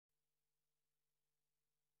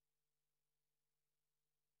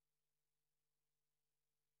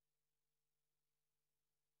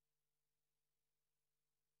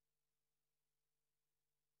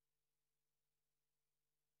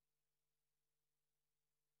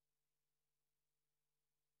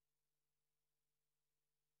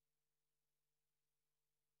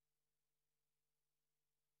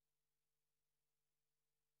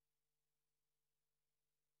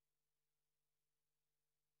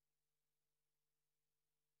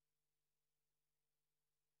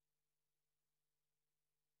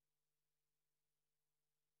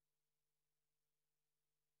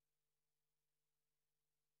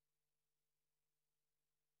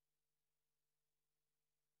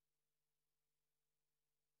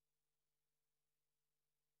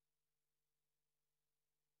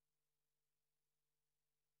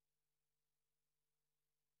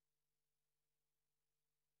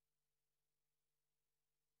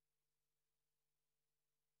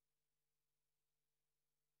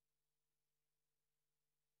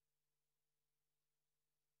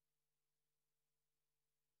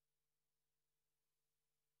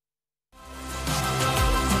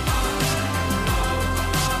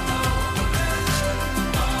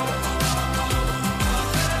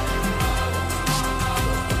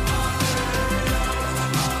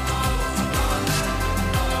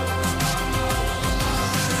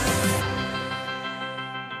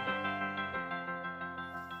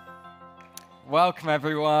Welcome,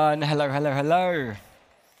 everyone. Hello, hello, hello.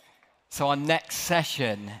 So our next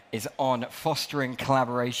session is on fostering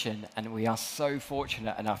collaboration, and we are so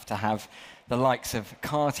fortunate enough to have the likes of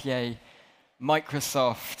Cartier,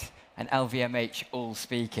 Microsoft, and LVMH all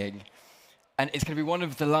speaking. And it's going to be one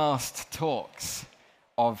of the last talks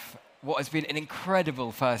of what has been an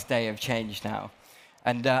incredible first day of ChangeNOW.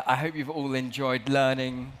 And I hope you've all enjoyed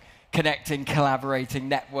learning, connecting, collaborating,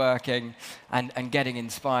 networking, and getting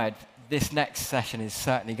inspired. This next session is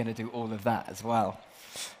certainly going to do all of that as well.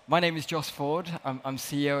 My name is Joss Ford. I'm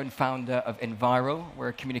CEO and founder of Enviral. We're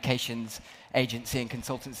a communications agency and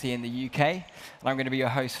consultancy in the UK. And I'm going to be your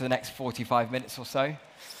host for the next 45 minutes or so.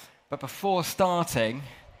 But before starting,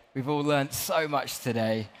 we've all learned so much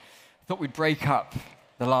today. I thought we'd break up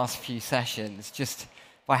the last few sessions just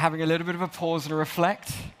by having a little bit of a pause and a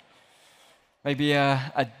reflect. Maybe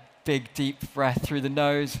a big, deep breath through the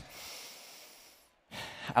nose,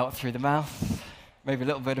 out through the mouth. Maybe a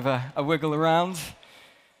little bit of a wiggle around.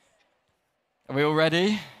 Are we all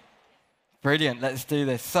ready? Brilliant, let's do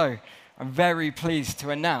this. So, I'm very pleased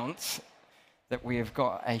to announce that we have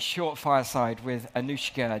got a short fireside with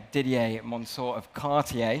Anouchka Didier-Mansour of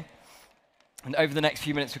Cartier. And over the next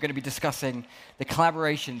few minutes, we're going to be discussing the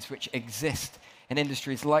collaborations which exist in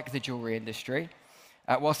industries like the jewelry industry,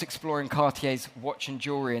 whilst exploring Cartier's Watch and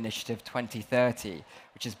Jewelry Initiative 2030,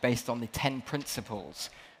 which is based on the 10 principles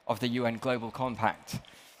of the UN Global Compact.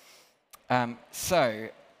 So,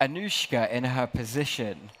 Anouchka, in her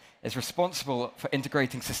position, is responsible for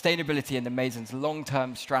integrating sustainability in the Maison's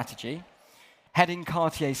long-term strategy. Heading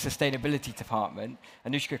Cartier's sustainability department,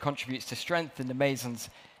 Anouchka contributes to strengthen the Maison's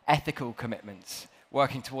ethical commitments,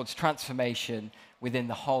 working towards transformation within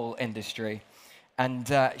the whole industry.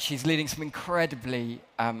 And she's leading some incredibly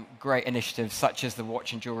great initiatives, such as the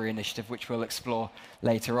Watch and Jewelry Initiative, which we'll explore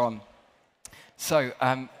later on. So,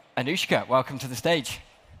 Anouchka, welcome to the stage.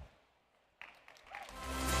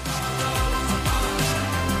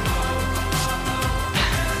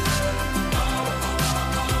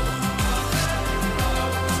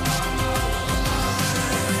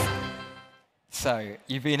 So,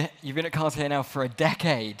 you've been at Cartier now for a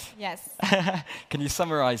decade. Yes. Can you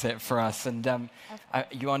summarize it for us? And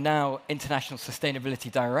you are now International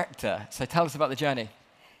Sustainability Director. So tell us about the journey.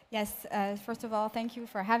 Yes, first of all, thank you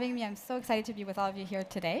for having me. I'm so excited to be with all of you here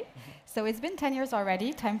today. So it's been 10 years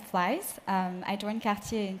already, time flies. I joined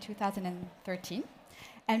Cartier in 2013.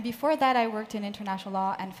 And before that, I worked in international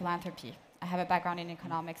law and philanthropy. I have a background in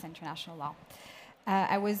economics and international law.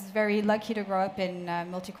 I was very lucky to grow up in a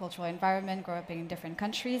multicultural environment, grow up in different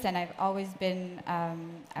countries, and I've always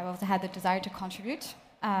had the desire to contribute,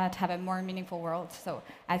 to have a more meaningful world. So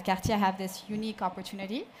at Cartier, I have this unique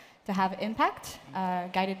opportunity to have impact,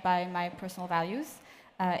 guided by my personal values,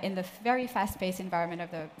 in the very fast-paced environment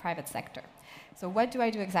of the private sector. So what do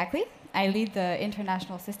I do exactly? I lead the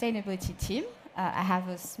international sustainability team. I have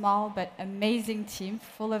a small but amazing team,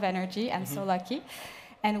 full of energy, and so lucky.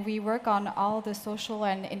 And we work on all the social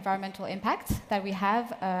and environmental impacts that we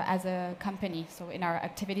have as a company, so in our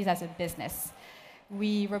activities as a business.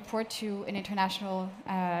 We report to an international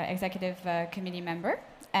executive committee member,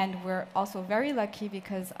 and we're also very lucky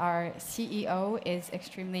because our CEO is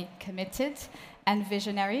extremely committed and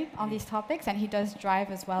visionary on these topics, and he does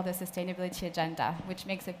drive as well the sustainability agenda, which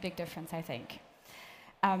makes a big difference, I think.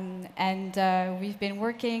 We've been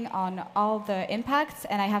working on all the impacts,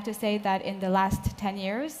 and I have to say that in the last 10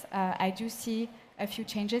 years, I do see a few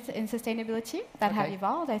changes in sustainability that have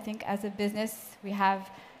evolved. I think as a business, we have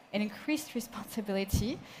an increased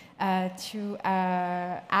responsibility to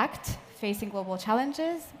act facing global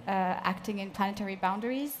challenges, acting in planetary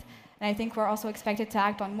boundaries. And I think we're also expected to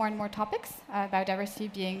act on more and more topics,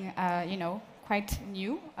 biodiversity being quite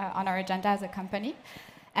new on our agenda as a company.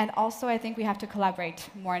 And also, I think we have to collaborate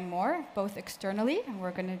more and more, both externally, and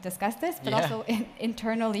we're going to discuss this, but also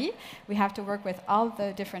internally. We have to work with all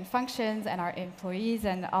the different functions and our employees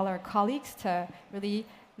and all our colleagues to really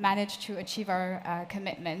manage to achieve our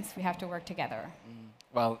commitments. We have to work together.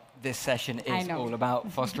 Well, this session is all about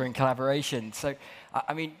fostering collaboration. So,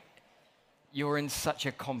 I mean, you're in such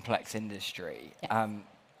a complex industry. Yes.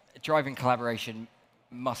 Driving collaboration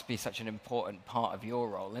must be such an important part of your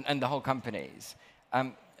role and the whole company's.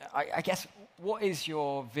 I guess, what is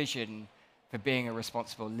your vision for being a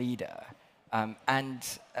responsible leader?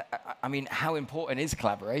 I mean, how important is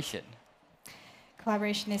collaboration?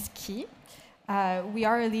 Collaboration is key. We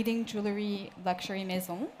are a leading jewelry luxury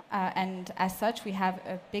maison, and as such, we have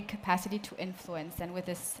a big capacity to influence. And with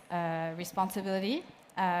this responsibility,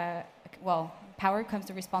 power comes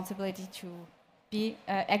the responsibility to be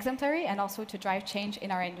exemplary and also to drive change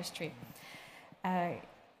in our industry.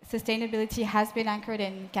 sustainability has been anchored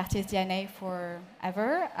in Cartier's DNA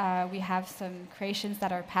forever. We have some creations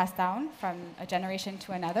that are passed down from a generation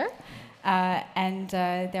to another, and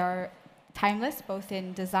they are timeless, both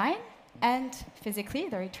in design and physically.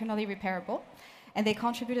 They're eternally repairable, and they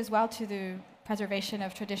contribute as well to the preservation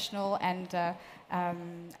of traditional and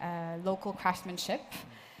local craftsmanship.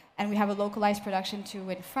 And we have a localized production too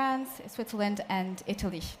in France, Switzerland, and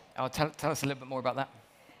Italy. Oh, tell us a little bit more about that.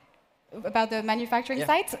 About the manufacturing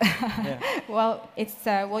sites? Yeah. Well, it's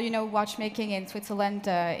well, you know, watchmaking in Switzerland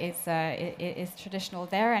is traditional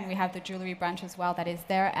there, and we have the jewelry branch as well that is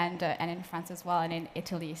there, and in France as well, and in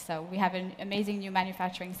Italy. So we have an amazing new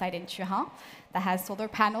manufacturing site in Turin that has solar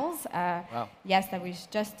panels. Wow. Yes, that we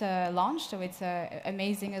just launched. So it's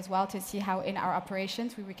amazing as well to see how in our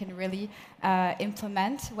operations we can really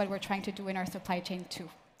implement what we're trying to do in our supply chain too.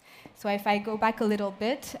 So if I go back a little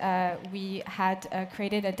bit, we had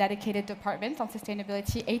created a dedicated department on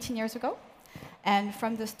sustainability 18 years ago. And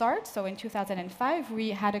from the start, so in 2005, we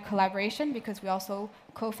had a collaboration because we also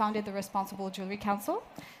co-founded the Responsible Jewelry Council,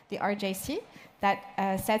 the RJC,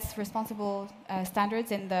 that sets responsible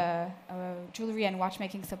standards in the jewelry and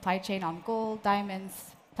watchmaking supply chain on gold,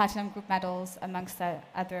 diamonds, platinum group metals, amongst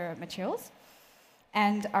other materials.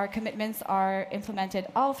 And our commitments are implemented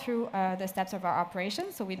all through the steps of our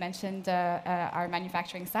operations. So we mentioned our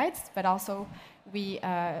manufacturing sites, but also we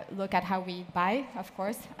look at how we buy, of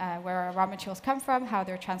course, where our raw materials come from, how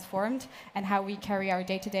they're transformed, and how we carry our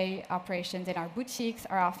day-to-day operations in our boutiques,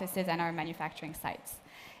 our offices, and our manufacturing sites.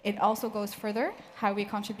 It also goes further, how we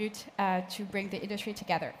contribute to bring the industry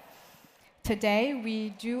together. Today, we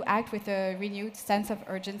do act with a renewed sense of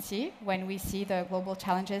urgency when we see the global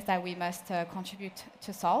challenges that we must contribute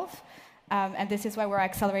to solve. And this is why we're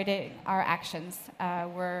accelerating our actions.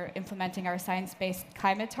 We're implementing our science-based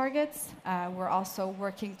climate targets. We're also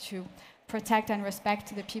working to protect and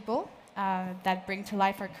respect the people that bring to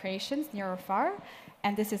life our creations near or far.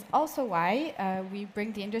 And this is also why we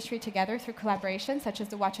bring the industry together through collaborations such as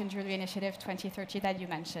the Watch and Jewelry Initiative 2030 that you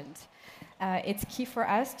mentioned. It's key for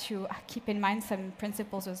us to keep in mind some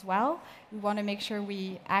principles as well. We want to make sure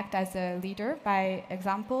we act as a leader by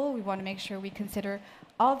example. We want to make sure we consider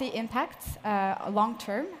all the impacts long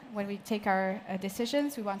term when we take our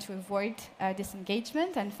decisions. We want to avoid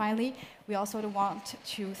disengagement. And finally, we also want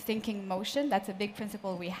to think in motion. That's a big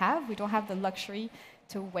principle we have. We don't have the luxury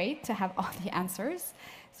to wait to have all the answers.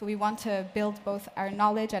 So we want to build both our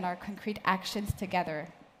knowledge and our concrete actions together.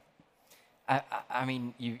 I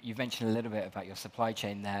mean, you've mentioned a little bit about your supply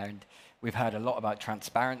chain there, and we've heard a lot about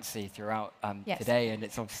transparency throughout yes. today, and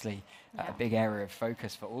it's obviously a big area of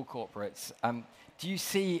focus for all corporates. Do you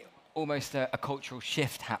see almost a cultural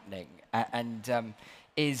shift happening? And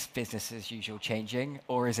is business as usual changing,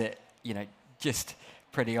 or is it, you know, just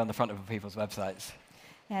pretty on the front of people's websites?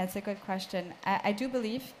 Yeah, it's a good question. I do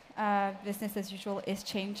believe business as usual is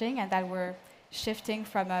changing, and that we're shifting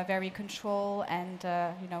from a very control and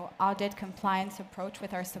audit compliance approach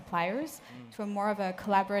with our suppliers to a more of a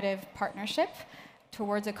collaborative partnership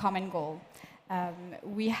towards a common goal.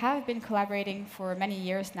 We have been collaborating for many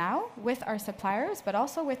years now with our suppliers, but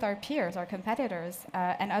also with our peers, our competitors,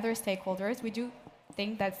 and other stakeholders. We do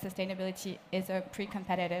think that sustainability is a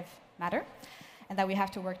pre-competitive matter and that we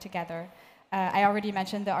have to work together. I already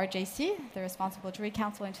mentioned the RJC, the Responsible Jewelry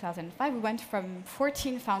Council in 2005. We went from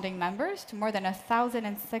 14 founding members to more than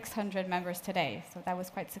 1,600 members today, so that was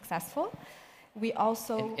quite successful. We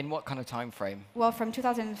also... In what kind of time frame? Well, from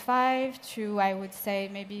 2005 to, I would say,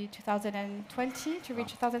 maybe 2020 to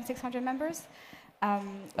reach 1,600 members.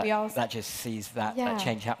 That just sees that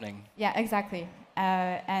change happening. Yeah, exactly.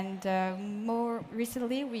 More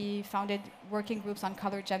recently, we founded working groups on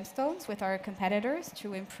colored gemstones with our competitors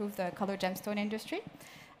to improve the colored gemstone industry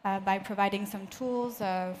by providing some tools,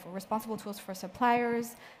 responsible tools for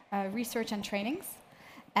suppliers, research and trainings.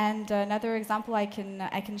 And another example I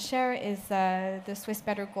can share is the Swiss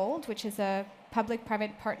Better Gold, which is a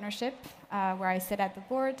public-private partnership where I sit at the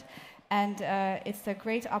board. And it's a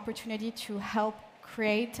great opportunity to help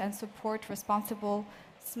create and support responsible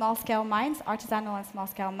small-scale mines, artisanal and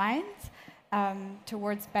small-scale mines,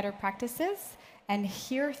 towards better practices. And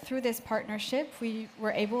here, through this partnership, we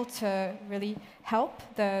were able to really help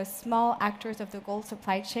the small actors of the gold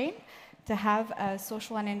supply chain to have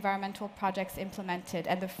social and environmental projects implemented.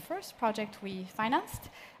 And the first project we financed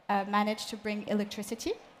managed to bring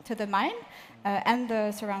electricity to the mine and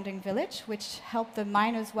the surrounding village, which helped the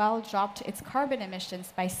mine as well drop its carbon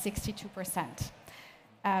emissions by 62%.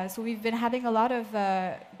 So we've been having a lot of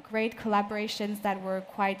great collaborations that were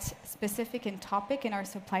quite specific in topic in our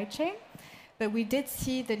supply chain. But we did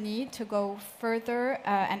see the need to go further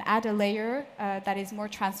and add a layer that is more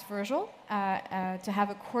transversal, to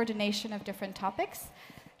have a coordination of different topics,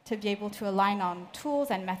 to be able to align on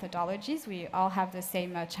tools and methodologies. We all have the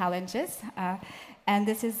same challenges. And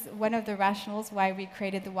this is one of the rationales why we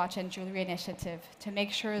created the Watch and Jewelry Initiative, to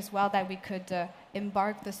make sure as well that we could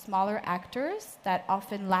embark the smaller actors that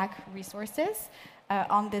often lack resources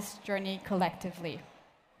on this journey collectively.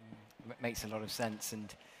 Makes a lot of sense.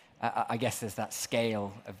 And I guess there's that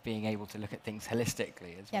scale of being able to look at things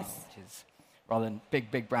holistically as well, which is rather than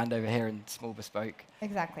big brand over here and small bespoke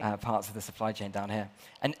parts of the supply chain down here.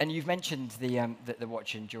 And you've mentioned the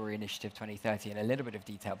Watch and Jewelry Initiative 2030 in a little bit of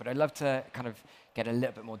detail, but I'd love to kind of get a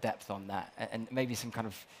little bit more depth on that and maybe some kind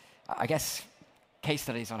of, I guess, case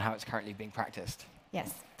studies on how it's currently being practiced.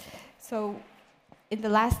 Yes. So in the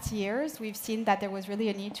last years, we've seen that there was really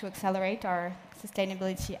a need to accelerate our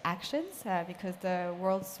sustainability actions because the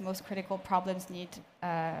world's most critical problems need,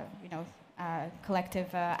 collective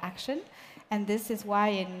action. And this is why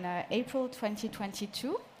in April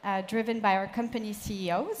 2022, driven by our company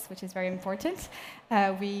CEOs, which is very important,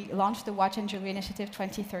 we launched the Watch and Jewelry Initiative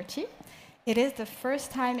 2030. It is the first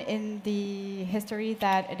time in the history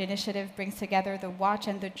that an initiative brings together the watch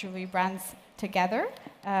and the jewelry brands together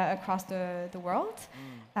across the world.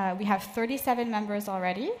 We have 37 members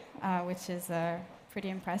already, which is pretty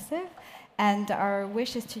impressive. And our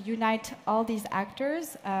wish is to unite all these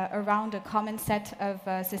actors around a common set of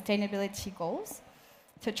sustainability goals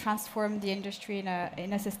to transform the industry in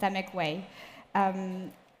a systemic way.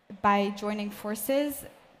 By joining forces,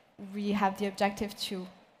 we have the objective to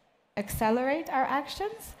accelerate our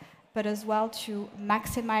actions, but as well to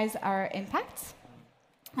maximize our impacts,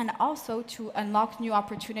 and also to unlock new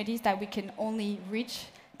opportunities that we can only reach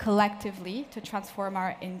collectively to transform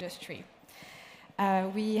our industry.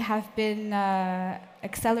 We have been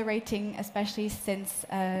accelerating, especially since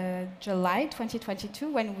July 2022,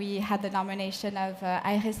 when we had the nomination of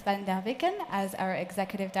Iris van der Wicken as our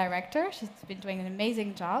executive director. She's been doing an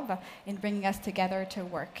amazing job in bringing us together to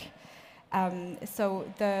work. From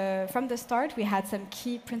the start, we had some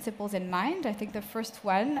key principles in mind. I think the first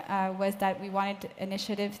one was that we wanted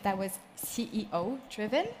initiatives that was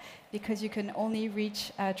CEO-driven, because you can only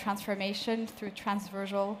reach transformation through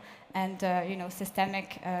transversal and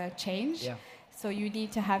systemic change. Yeah. So you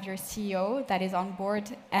need to have your CEO that is on board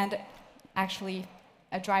and actually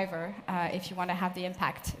a driver if you want to have the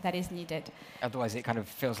impact that is needed. Otherwise, it kind of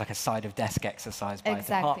feels like a side of desk exercise by a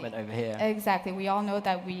department over here. Exactly. We all know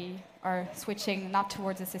that we are switching not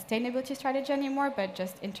towards a sustainability strategy anymore, but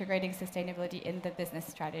just integrating sustainability in the business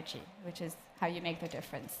strategy, which is how you make the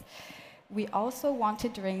difference. We also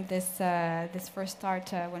wanted during this first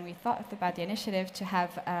start, when we thought about the initiative, to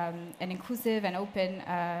have an inclusive and open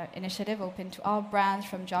initiative, open to all brands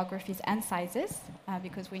from geographies and sizes,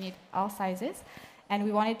 because we need all sizes. And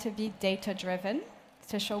we wanted to be data-driven,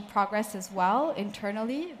 to show progress as well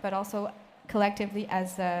internally, but also collectively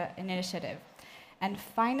as an initiative. And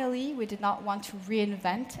finally, we did not want to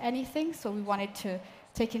reinvent anything, so we wanted to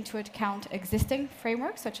take into account existing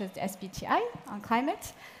frameworks, such as the SBTi on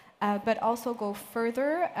climate, but also go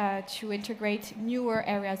further to integrate newer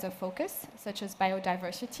areas of focus, such as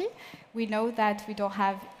biodiversity. We know that we don't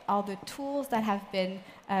have all the tools that have been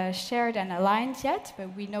shared and aligned yet,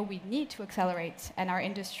 but we know we need to accelerate, and our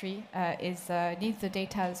industry needs the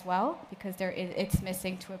data as well, because it's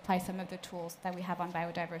missing to apply some of the tools that we have on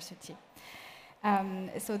biodiversity.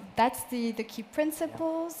 So that's the key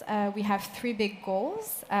principles. We have 3 big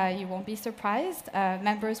goals. You won't be surprised.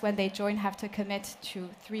 Members, when they join, have to commit to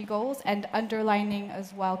 3 goals, and underlining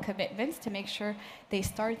as well commitments to make sure they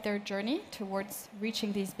start their journey towards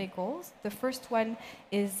reaching these big goals. The first one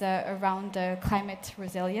is around climate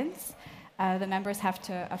resilience. The members have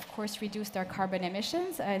to, of course, reduce their carbon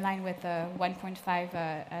emissions in line with the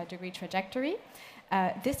 1.5 degree trajectory.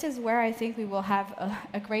 This is where I think we will have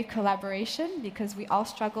a great collaboration, because we all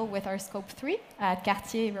struggle with our scope 3.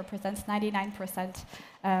 Cartier represents 99%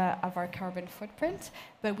 of our carbon footprint,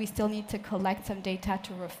 but we still need to collect some data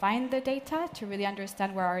to refine the data, to really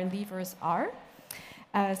understand where our levers are.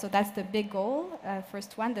 So that's the big goal,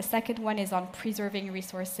 first one. The second one is on preserving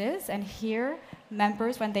resources, and here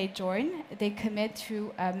members, when they join, they commit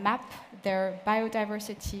to map their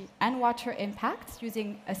biodiversity and water impacts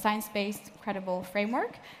using a science-based, credible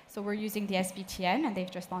framework. So we're using the SBTN, and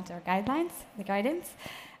they've just launched our guidelines, the guidance.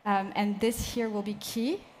 And this here will be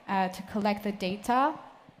key to collect the data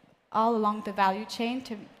all along the value chain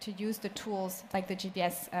to use the tools like the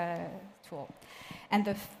GBS tool.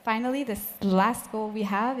 And finally, this last goal we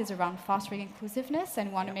have is around fostering inclusiveness,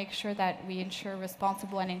 and want to make sure that we ensure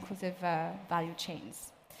responsible and inclusive value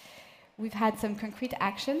chains. We've had some concrete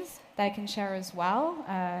actions that I can share as well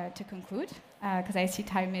to conclude, because I see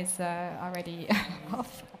time is already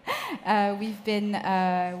off. We've been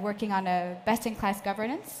working on a best-in-class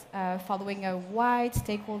governance, following a wide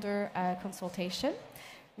stakeholder consultation.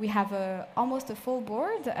 We have almost a full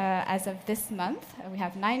board as of this month. We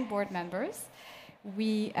have 9 board members.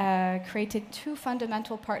 We created 2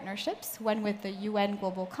 fundamental partnerships, one with the UN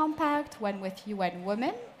Global Compact, one with UN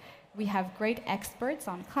Women. We have great experts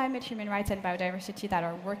on climate, human rights, and biodiversity that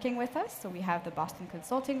are working with us. So we have the Boston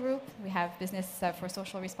Consulting Group, we have Business for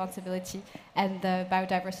Social Responsibility, and the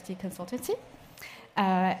Biodiversity Consultancy.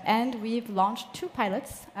 And we've launched 2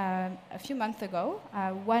 pilots a few months ago,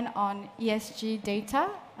 one on ESG data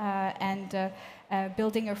and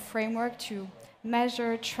building a framework to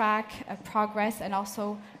measure, track progress, and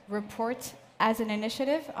also report as an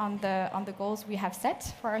initiative on the goals we have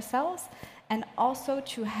set for ourselves, and also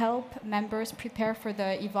to help members prepare for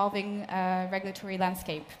the evolving regulatory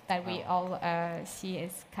landscape that we all see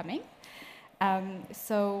is coming.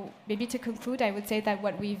 So maybe to conclude, I would say that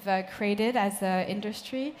what we've created as an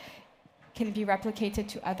industry can be replicated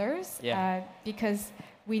to others, because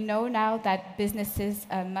we know now that businesses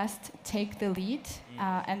must take the lead,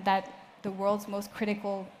 and that the world's most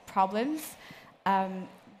critical problems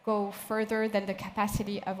go further than the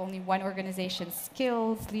capacity of only one organization's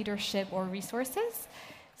skills, leadership, or resources.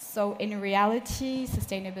 So in reality,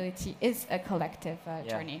 sustainability is a collective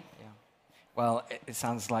journey. Yeah. Well, it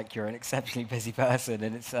sounds like you're an exceptionally busy person,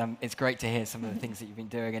 and it's great to hear some of the things that you've been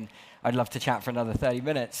doing, and I'd love to chat for another 30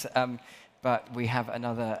 minutes. But we have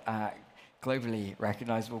another globally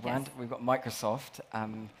recognizable brand. We've got Microsoft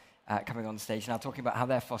coming on stage now, talking about how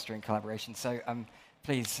they're fostering collaboration. So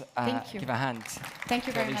please give a hand. Thank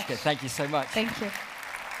you very much. Thank you so much. Thank you.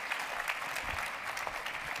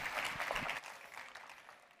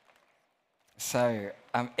 So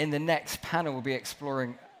in the next panel, we'll be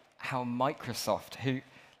exploring how Microsoft, who,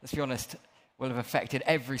 let's be honest, will have affected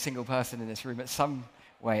every single person in this room in some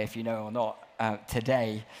way, if you know or not,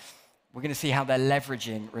 today. We're going to see how they're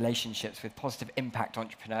leveraging relationships with positive impact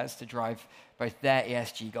entrepreneurs to drive both their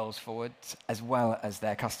ESG goals forward, as well as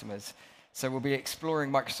their customers. So we'll be exploring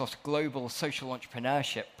Microsoft's Global Social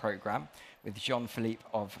Entrepreneurship Program with Jean-Philippe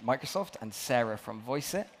of Microsoft and Sara from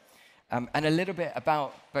Voiceitt. And a little bit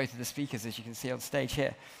about both of the speakers, as you can see on stage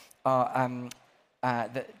here, are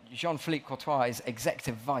Jean-Philippe Courtois is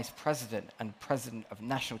Executive Vice President and President of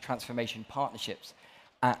National Transformation Partnerships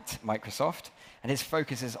at Microsoft, and his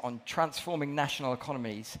focus is on transforming national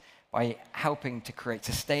economies by helping to create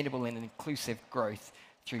sustainable and inclusive growth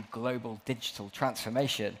through global digital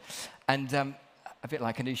transformation. And a bit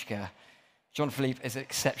like Anouchka, Jean-Philippe is an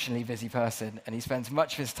exceptionally busy person, and he spends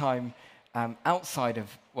much of his time outside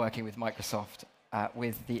of working with Microsoft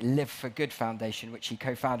with the Live for Good Foundation, which he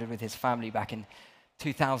co-founded with his family back in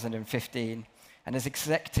 2015. And as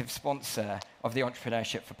executive sponsor of the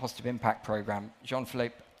Entrepreneurship for Positive Impact program,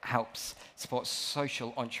 Jean-Philippe helps support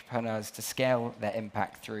social entrepreneurs to scale their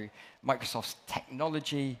impact through Microsoft's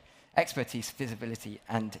technology, expertise, visibility,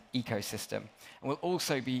 and ecosystem. And we'll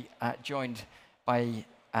also be joined by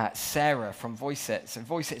Sara from Voiceitt. So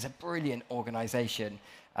Voiceitt is a brilliant organization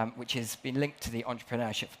which has been linked to the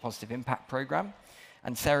Entrepreneurship for Positive Impact program.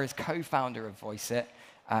 And Sara is co-founder of Voiceitt.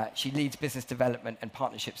 She leads business development and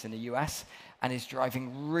partnerships in the US and is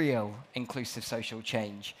driving real inclusive social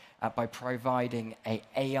change by providing an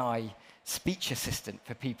AI speech assistant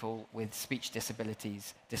for people with speech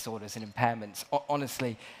disabilities, disorders, and impairments.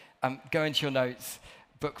 Honestly, go into your notes,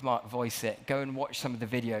 bookmark Voiceitt, go and watch some of the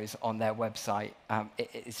videos on their website.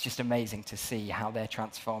 It's just amazing to see how they're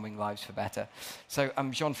transforming lives for better. So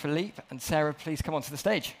Jean-Philippe and Sara, please come onto the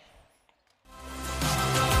stage.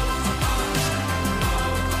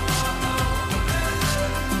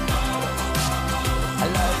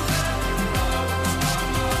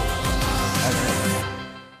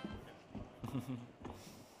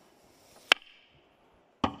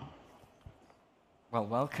 Well,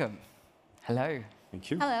 welcome. Hello.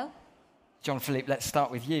 Thank you. Hello. Jean-Philippe, let's start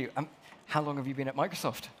with you. How long have you been at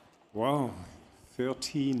Microsoft? Wow,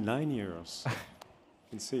 39 years. You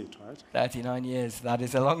can see it, right? 39 years, that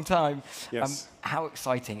is a long time. Yes. How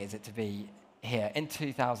exciting is it to be here in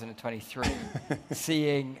 2023,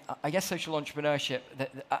 seeing, I guess, social entrepreneurship,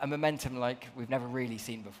 a momentum like we've never really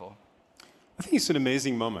seen before? I think it's an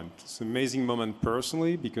amazing moment. It's an amazing moment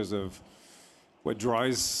personally because of what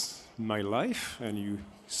drives my life, and you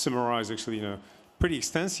summarize actually pretty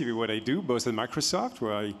extensively what I do, both at Microsoft,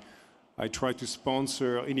 where I try to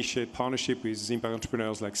sponsor, initiate partnership with impact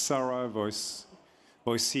entrepreneurs like Sara,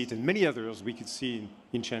 Voiceitt, and many others we could see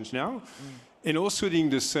in ChangeNOW. And also doing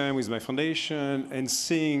the same with my foundation and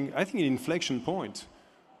seeing, I think, an inflection point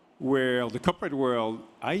where the corporate world,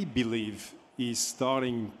 I believe, is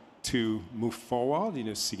starting to move forward in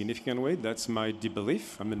a significant way. That's my deep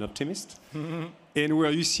belief. I'm an optimist. And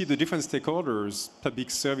where you see the different stakeholders,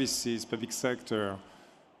 public services, public sector,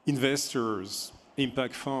 investors,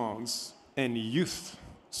 impact funds, and youth,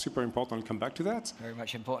 super important, I'll come back to that. Very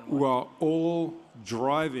much important. Who are all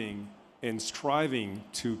driving and striving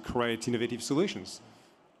to create innovative solutions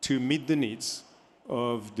to meet the needs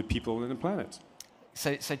of the people and the planet.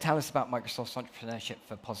 So tell us about Microsoft's Entrepreneurship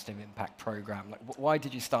for Positive Impact program. Like, why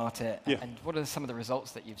did you start it, and what are some of the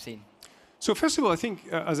results that you've seen? So first of all, I think,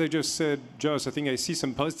 as I just said, Josh, I think I see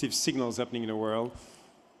some positive signals happening in the world.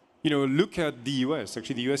 You know, look at the US.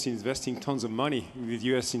 Actually, the US is investing tons of money with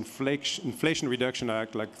US Inflation Reduction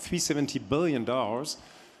Act, like $370 billion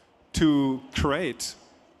to create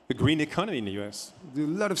a green economy in the US. There's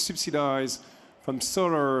a lot of subsidies from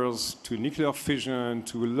solars to nuclear fission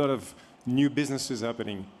to a lot of new businesses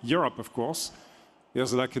happening. Europe, of course,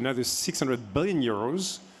 there's like another 600 billion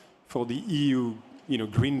euros for the EU,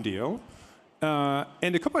 Green Deal.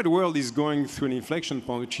 And the corporate world is going through an inflection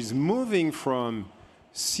point, which is moving from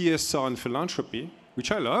CSR and philanthropy,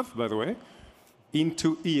 which I love, by the way,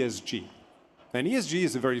 into ESG. And ESG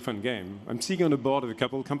is a very fun game. I'm sitting on the board of a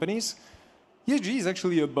couple of companies. ESG is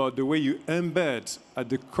actually about the way you embed at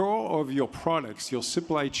the core of your products, your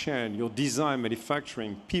supply chain, your design,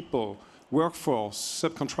 manufacturing, people, workforce,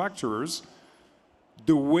 subcontractors,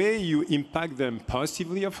 the way you impact them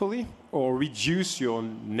positively, hopefully, or reduce your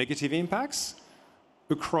negative impacts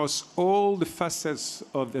across all the facets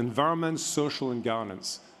of the environment, social, and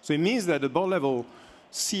governance. So it means that at the board level,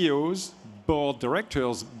 CEOs, board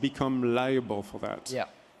directors become liable for that. Yeah.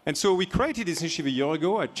 And so we created this initiative a year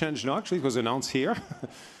ago at ChangeNOW, actually it was announced here,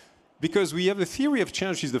 because we have the theory of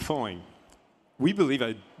change is the following. We believe,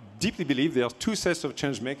 I deeply believe, there are two sets of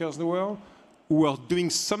change makers in the world who are doing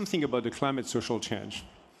something about the climate social change.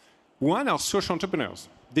 One are social entrepreneurs.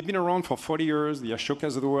 They've been around for 40 years, the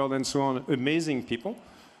Ashokas of the world and so on, amazing people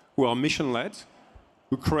who are mission-led,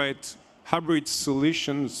 who create hybrid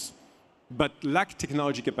solutions, but lack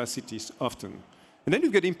technology capacities often. And then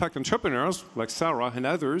you get impact entrepreneurs like Sara and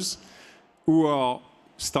others who are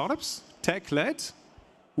startups, tech-led,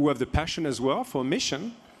 who have the passion as well for a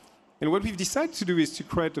mission. And what we've decided to do is to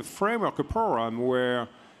create a framework, a program where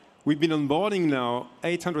we've been onboarding now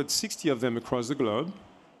 860 of them across the globe,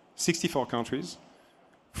 64 countries.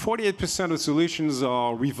 48% of solutions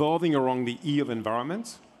are revolving around the E of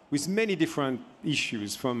environment, with many different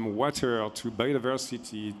issues, from water to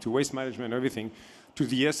biodiversity to waste management, everything, to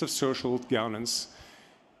the S of social governance.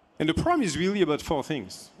 And the program is really about four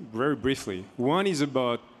things, very briefly. One is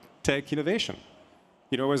about tech innovation.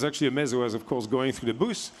 I was actually amazed. I was, of course, going through the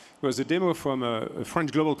booth. It was a demo from a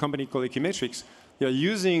French global company called Equimetrics. They're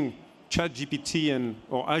using ChatGPT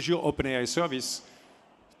or Azure OpenAI service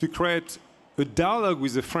to create a dialogue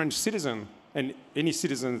with a French citizen, and any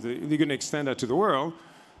citizen, they're going to extend that to the world,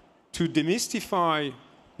 to demystify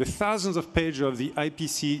the thousands of pages of the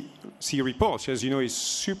IPCC report, which, as you know, is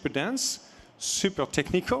super dense, super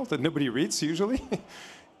technical, that nobody reads usually.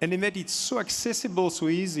 And they made it so accessible, so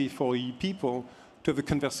easy for people to have a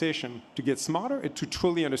conversation, to get smarter, and to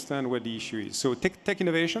truly understand what the issue is. So tech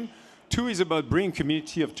innovation. Two is about bringing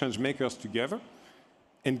community of change makers together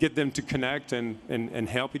and get them to connect and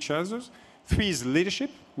help each other. Three is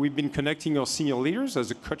leadership. We've been connecting our senior leaders as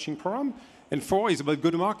a coaching program. And four is about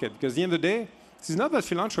go-to-market, because at the end of the day, this is not about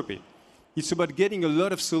philanthropy. It's about getting a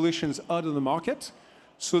lot of solutions out of the market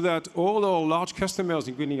so that all our large customers,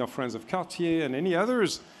 including our friends of Cartier and any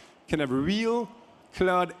others, can have real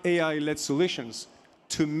cloud AI-led solutions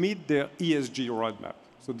to meet their ESG roadmap.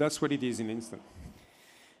 So that's what it is in instant.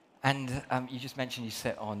 And you just mentioned you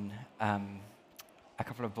sit on a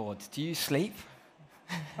couple of boards. Do you sleep?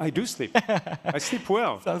 I do sleep. I sleep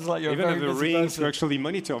well. Sounds like you're even very have a busy ring person. to actually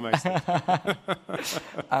monitor myself.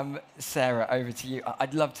 Sarah, over to you.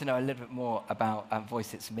 I'd love to know a little bit more about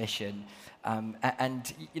Voicett's mission,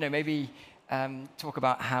 and maybe talk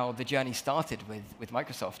about how the journey started with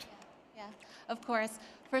Microsoft. Yeah, of course.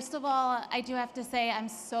 First of all, I do have to say I'm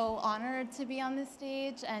so honored to be on this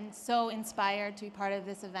stage and so inspired to be part of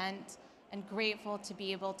this event and grateful to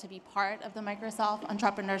be able to be part of the Microsoft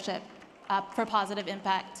Entrepreneurship for Positive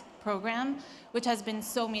Impact program, which has been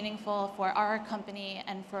so meaningful for our company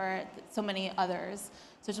and for so many others.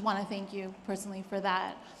 So I just want to thank you personally for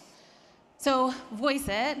that. So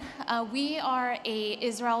Voiceitt, we are a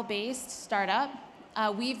Israel-based startup.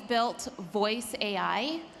 We've built voice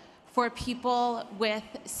AI for people with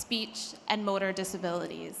speech and motor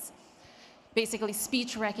disabilities. Basically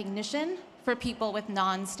speech recognition for people with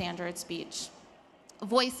non-standard speech.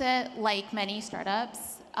 Voiceitt, like many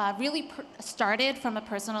startups, really started from a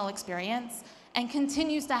personal experience and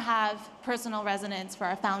continues to have personal resonance for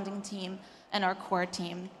our founding team and our core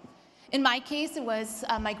team. In my case, it was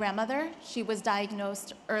my grandmother. She was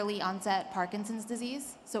diagnosed early onset Parkinson's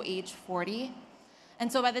disease, so age 40.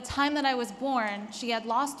 And so by the time that I was born, she had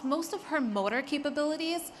lost most of her motor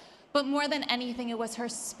capabilities, but more than anything, it was her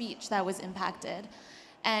speech that was impacted.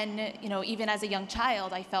 And even as a young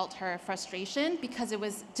child, I felt her frustration because it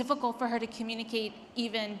was difficult for her to communicate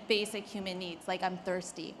even basic human needs, like I'm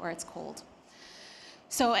thirsty or it's cold.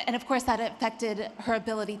 So, and of course, that affected her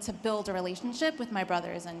ability to build a relationship with my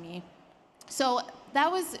brothers and me. So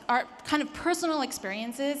that was our kind of personal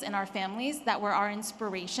experiences in our families that were our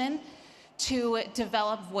inspiration to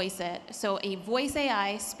develop Voiceitt. So a voice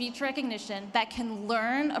AI, speech recognition, that can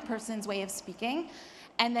learn a person's way of speaking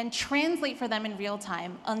and then translate for them in real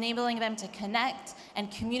time, enabling them to connect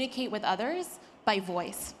and communicate with others by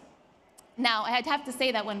voice. Now, I'd have to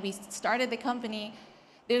say that when we started the company,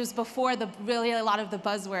 it was before really a lot of the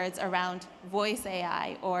buzzwords around voice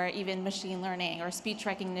AI or even machine learning or speech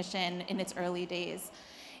recognition in its early days.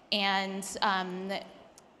 And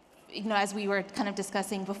as we were kind of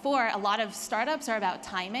discussing before, a lot of startups are about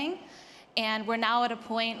timing. And we're now at a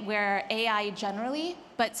point where AI generally,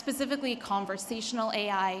 but specifically conversational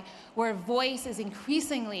AI, where voice is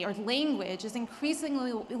increasingly, or language is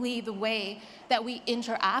increasingly the way that we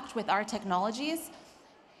interact with our technologies.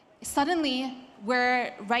 Suddenly,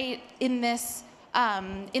 we're right in this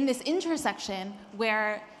intersection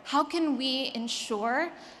where how can we ensure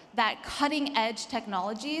that cutting-edge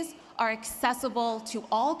technologies are accessible to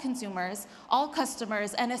all consumers, all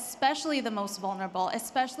customers, and especially the most vulnerable,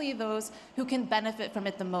 especially those who can benefit from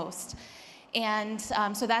it the most. And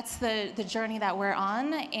so that's the journey that we're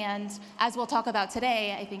on. And as we'll talk about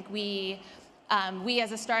today, I think we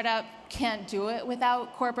as a startup can't do it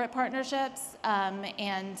without corporate partnerships.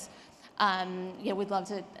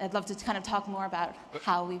 I'd love to kind of talk more about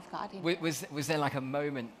how we've got here. Was there like a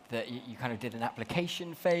moment that you kind of did an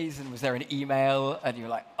application phase, and was there an email, and you were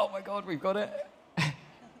like, oh my God, we've got it?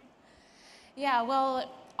 Yeah,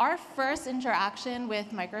 well, our first interaction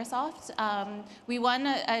with Microsoft, we won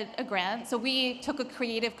a grant. So we took a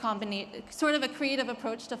creative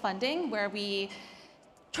approach to funding, where we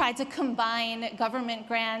tried to combine government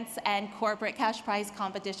grants and corporate cash prize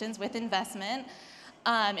competitions with investment.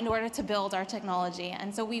 In order to build our technology.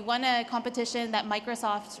 And so we won a competition that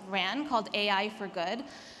Microsoft ran called AI for Good.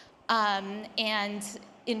 And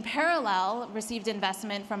in parallel, received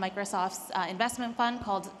investment from Microsoft's investment fund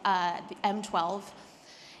called the M12.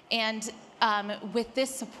 And with this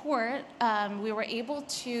support, we were able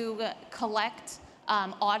to collect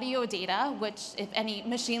audio data, which if any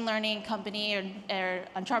machine learning company or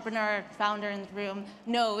entrepreneur, founder in the room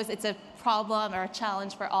knows, it's a problem or a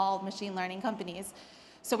challenge for all machine learning companies.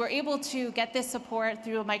 So we're able to get this support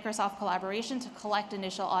through a Microsoft collaboration to collect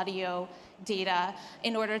initial audio data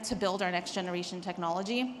in order to build our next generation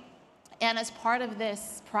technology. And as part of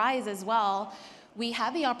this prize as well, we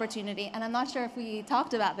had the opportunity, and I'm not sure if we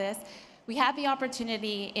talked about this, we had the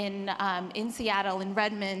opportunity in Seattle, in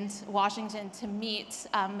Redmond, Washington, to meet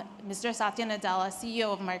Mr. Satya Nadella,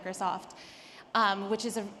 CEO of Microsoft, which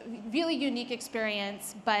is a really unique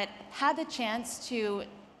experience, but had the chance to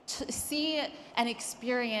see and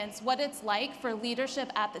experience what it's like for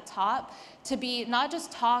leadership at the top to be not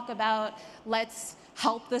just talk about let's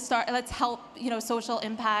help social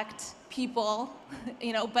impact people,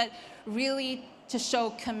 but really to show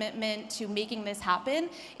commitment to making this happen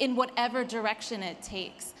in whatever direction it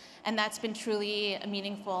takes. And that's been truly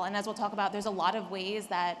meaningful. And as we'll talk about, there's a lot of ways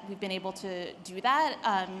that we've been able to do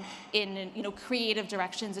that in creative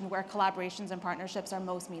directions and where collaborations and partnerships are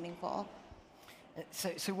most meaningful.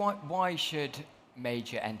 So why should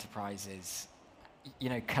major enterprises,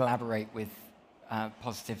 collaborate with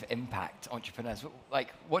positive impact entrepreneurs?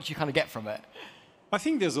 Like, what do you kind of get from it? I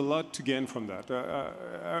think there's a lot to gain from that.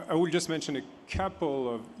 I will just mention a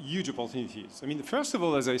couple of huge opportunities. I mean, first of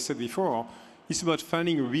all, as I said before, it's about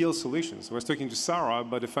finding real solutions. I was talking to Sara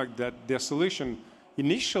about the fact that their solution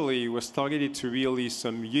initially was targeted to really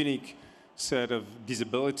some unique set of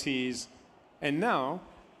disabilities, and now,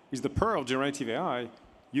 with the power of generative AI,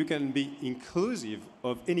 you can be inclusive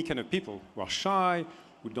of any kind of people who are shy,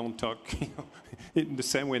 who don't talk in the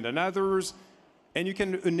same way than others, and you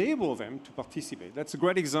can enable them to participate. That's a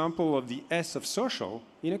great example of the S of social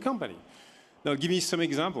in a company. Now, give me some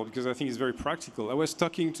example, because I think it's very practical. I was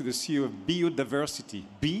talking to the CEO of Biodiversity,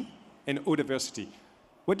 B and O diversity.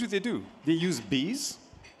 What do? They use bees,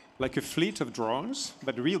 like a fleet of drones,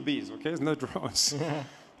 but real bees, okay? It's not drones.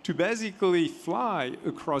 to basically fly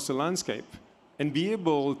across a landscape and be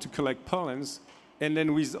able to collect pollens, and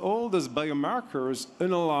then with all those biomarkers,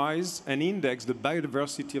 analyze and index the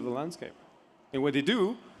biodiversity of the landscape. And what they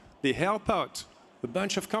do, they help out a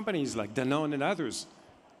bunch of companies like Danone and others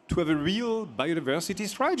to have a real biodiversity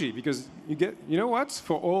strategy, because you know what?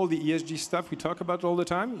 For all the ESG stuff we talk about all the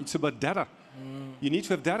time, it's about data. You need to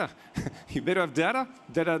have data. You better have data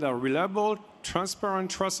that are reliable,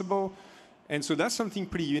 transparent, trustable. And so that's something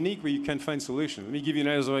pretty unique where you can find solutions. Let me give you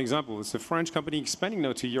another example. It's a French company expanding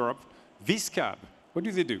now to Europe, Viscab. What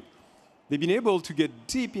do? They've been able to get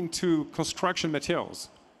deep into construction materials.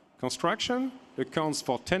 Construction accounts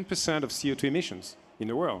for 10% of CO2 emissions in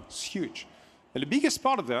the world. It's huge. And the biggest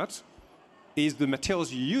part of that is the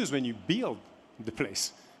materials you use when you build the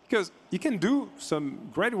place. Because you can do some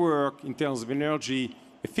great work in terms of energy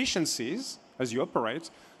efficiencies as you operate,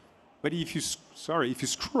 but if you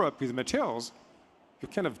screw up with the materials,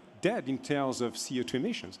 you're kind of dead in terms of CO2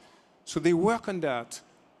 emissions. So they work on that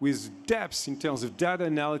with depth in terms of data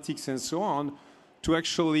analytics and so on to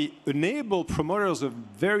actually enable promoters of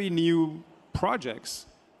very new projects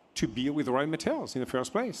to build with the right materials in the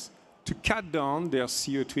first place, to cut down their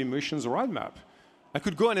CO2 emissions roadmap. I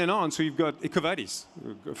could go on and on. So you've got EcoVadis,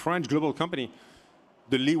 a French global company,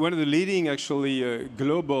 one of the leading actually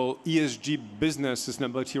global ESG business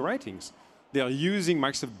sustainability ratings. They are using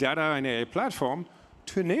Microsoft data and AI platform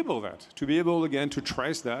to enable that, to be able again to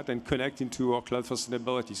trace that and connect into our cloud for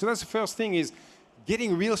sustainability. So that's the first thing, is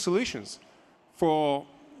getting real solutions for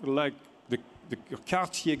like the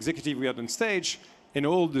Cartier executive we had on stage and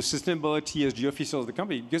all the sustainability ESG officers of the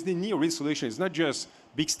company, because they need a real solution. It's not just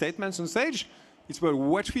big statements on stage. It's about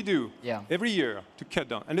what we do every year to cut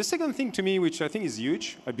down. And the second thing to me, which I think is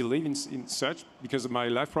huge, I believe in such, because of my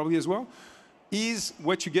life probably as well, is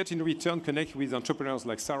what you get in return connected with entrepreneurs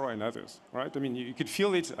like Sara and others, right? I mean, you could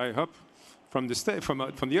feel it, I hope, from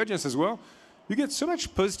the audience as well. You get so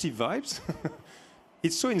much positive vibes.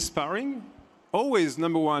 It's so inspiring. Always,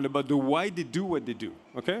 number one, about the why they do what they do,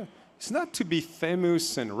 okay? It's not to be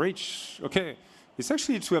famous and rich, okay? It's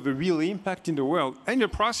actually to have a real impact in the world. And in the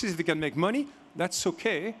process, if they can make money, that's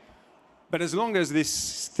okay. But as long as they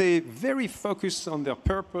stay very focused on their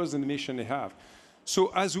purpose and the mission they have.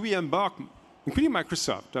 So as we embark, including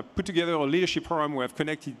Microsoft, I put together a leadership program where I've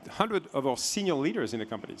connected 100 of our senior leaders in the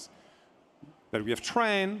companies that we have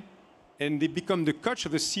trained, and they become the coach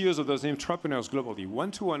of the CEOs of those entrepreneurs globally,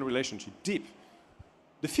 one-to-one relationship, deep.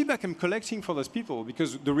 The feedback I'm collecting for those people,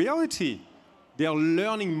 because the reality, they are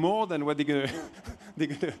learning more than what they're going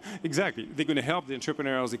to, exactly. They're going to help the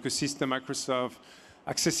entrepreneurs, ecosystem, Microsoft,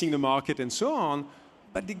 accessing the market and so on,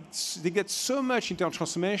 but they get so much internal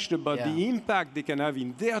transformation about the impact they can have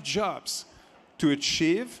in their jobs to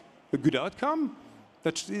achieve a good outcome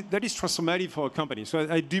that is transformative for a company. So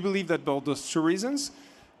I do believe that for those two reasons,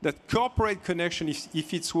 that corporate connection,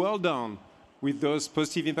 if it's well done with those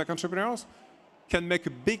positive impact entrepreneurs, can make a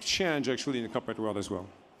big change actually in the corporate world as well.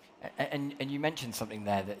 And you mentioned something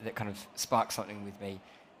there that kind of sparked something with me.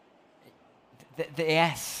 The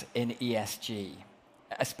S in ESG,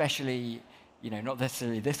 especially, not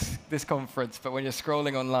necessarily this conference, but when you're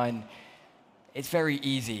scrolling online, it's very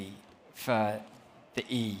easy for the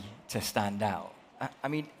E to stand out. I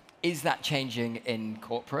mean, is that changing in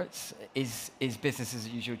corporates? Is business as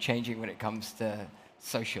usual changing when it comes to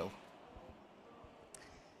social?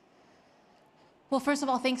 Well, first of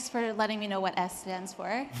all, thanks for letting me know what S stands for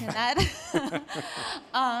in that.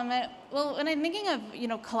 Well, when I'm thinking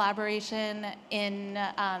of collaboration in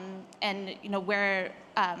and where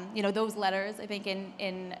those letters, I think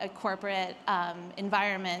in a corporate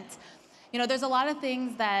environment, there's a lot of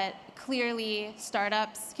things that clearly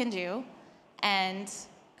startups can do, and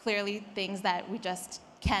clearly things that we just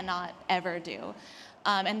cannot ever do.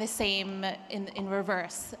 And the same in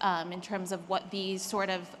reverse in terms of what these sort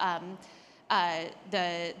of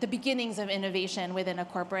the beginnings of innovation within a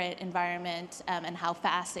corporate environment and how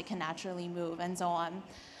fast it can naturally move and so on.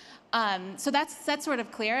 So that's sort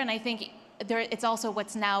of clear, and I think it's also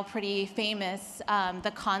what's now pretty famous,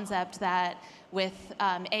 the concept that with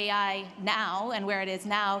AI now and where it is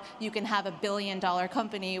now, you can have $1 billion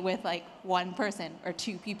company with like one person or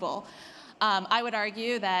two people. I would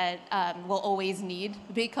argue that we'll always need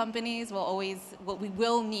big companies. We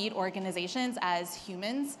will need organizations as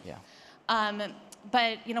humans. Yeah.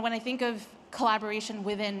 But when I think of collaboration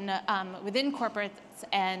within corporates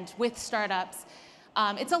and with startups,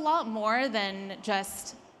 it's a lot more than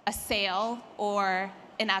just a sale or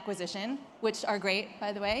an acquisition, which are great,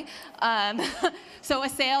 by the way. So a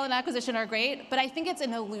sale and acquisition are great, but I think it's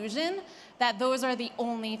an illusion that those are the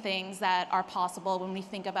only things that are possible when we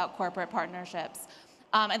think about corporate partnerships.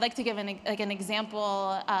 I'd like to give an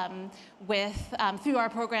example through our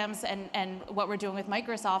programs and what we're doing with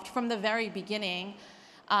Microsoft from the very beginning.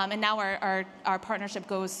 And now our partnership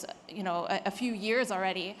goes, a few years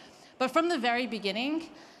already. But from the very beginning,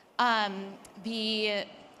 the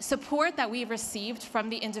support that we've received from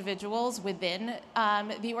the individuals within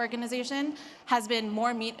the organization has been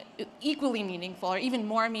equally meaningful, or even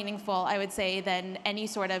more meaningful, I would say, than any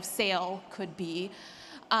sort of sale could be.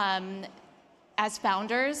 As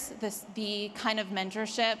founders, the kind of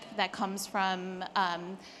mentorship that comes from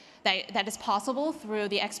that is possible through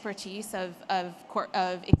the expertise of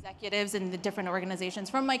executives in the different organizations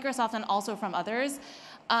from Microsoft and also from others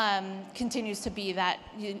continues to be that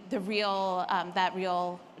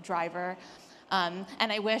real driver. And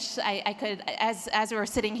I wish I could, as we were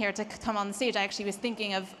sitting here to come on the stage, I actually was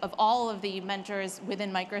thinking of all of the mentors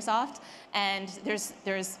within Microsoft, and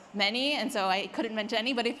there's many, and so I couldn't mention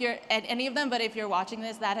any of them, but if you're watching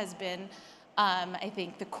this, that has been, I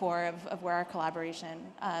think, the core of where our collaboration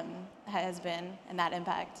has been and that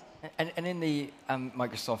impact. And in the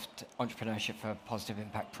Microsoft Entrepreneurship for Positive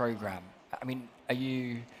Impact program, I mean, are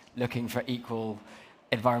you looking for equal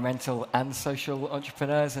environmental and social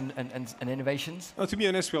entrepreneurs and innovations? To be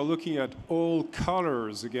honest, we are looking at all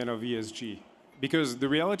colors, again, of ESG, because the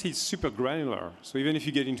reality is super granular. So even if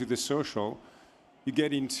you get into the social, you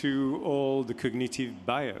get into all the cognitive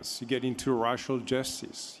bias, you get into racial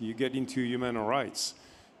justice, you get into human rights,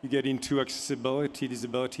 you get into accessibility,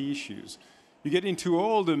 disability issues, you get into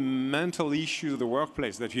all the mental issues of the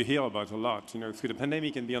workplace that you hear about a lot, through the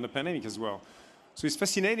pandemic and beyond the pandemic as well. So it's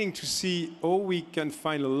fascinating to see how we can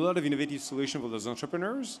find a lot of innovative solutions for those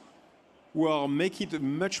entrepreneurs who are making it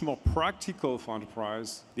much more practical for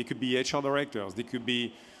enterprise. They could be HR directors, they could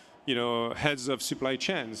be heads of supply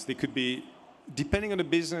chains, they could be, depending on the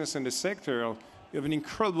business and the sector, you have an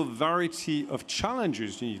incredible variety of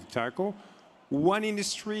challenges you need to tackle, one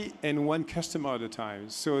industry and one customer at a time.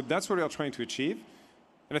 So that's what we are trying to achieve.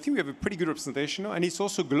 And I think we have a pretty good representation now, and it's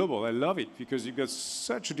also global. I love it because you've got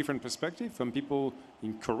such a different perspective from people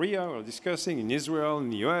in Korea who are discussing, in Israel, in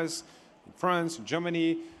the US, in France, in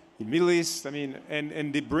Germany, in the Middle East. I mean,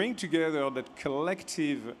 and they bring together that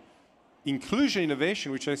collective inclusion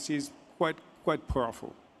innovation, which I see is quite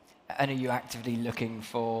powerful. And are you actively looking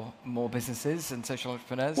for more businesses and social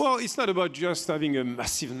entrepreneurs? Well, it's not about just having a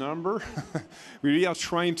massive number. We really are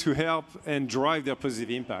trying to help and drive their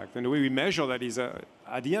positive impact. And the way we measure that is,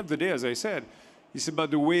 at the end of the day, as I said, it's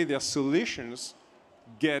about the way their solutions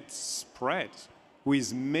get spread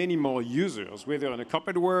with many more users, whether in the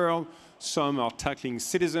corporate world, some are tackling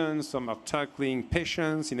citizens, some are tackling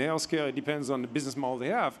patients in healthcare. It depends on the business model they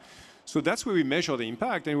have. So that's where we measure the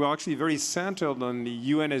impact, and we're actually very centered on the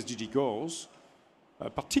UN SDG goals,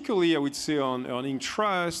 particularly, I would say, on earning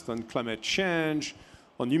trust, on climate change,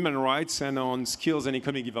 on human rights, and on skills and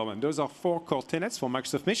economic development. Those are 4 core tenets for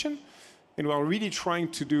Microsoft Mission, and we're really trying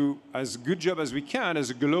to do as good job as we can as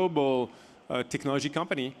a global technology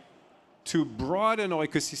company to broaden our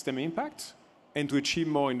ecosystem impact and to achieve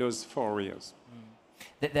more in those 4 areas.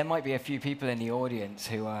 There might be a few people in the audience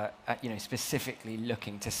who are, specifically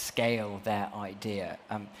looking to scale their idea.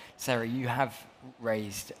 Sara, you have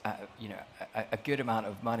raised, a good amount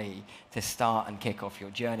of money to start and kick off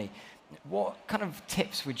your journey. What kind of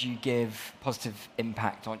tips would you give positive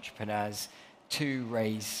impact entrepreneurs to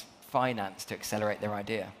raise finance to accelerate their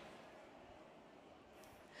idea?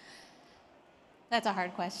 That's a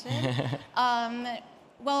hard question.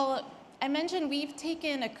 Well, I mentioned we've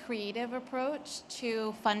taken a creative approach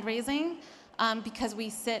to fundraising because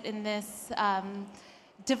we sit in this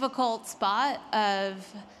difficult spot of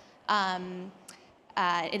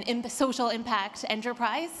social impact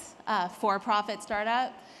enterprise, for-profit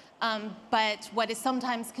startup, but what is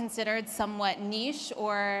sometimes considered somewhat niche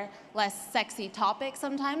or less sexy topic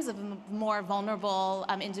sometimes of more vulnerable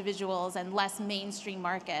individuals and less mainstream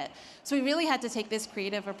market. So we really had to take this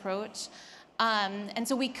creative approach. And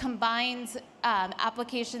so we combined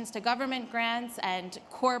applications to government grants and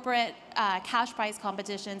corporate cash prize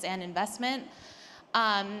competitions and investment.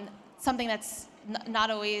 Something that's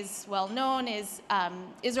not always well known is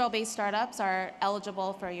Israel-based startups are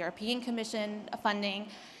eligible for European Commission funding.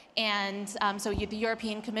 And so the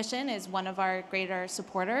European Commission is one of our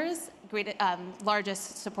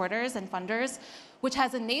largest supporters and funders, which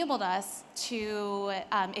has enabled us to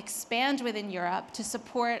expand within Europe to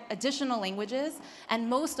support additional languages, and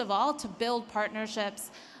most of all, to build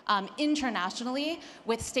partnerships internationally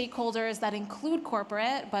with stakeholders that include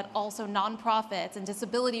corporate, but also nonprofits and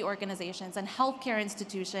disability organizations and healthcare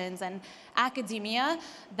institutions and academia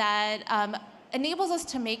that enables us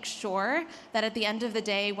to make sure that at the end of the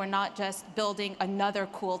day, we're not just building another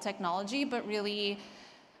cool technology, but really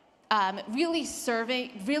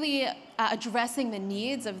addressing the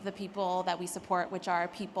needs of the people that we support, which are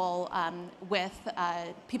people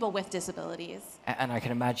with disabilities. And I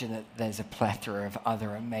can imagine that there's a plethora of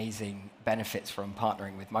other amazing benefits from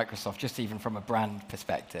partnering with Microsoft, just even from a brand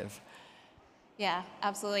perspective. Yeah,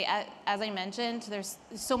 absolutely. As I mentioned, there's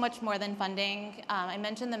so much more than funding. I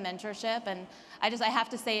mentioned the mentorship, and I have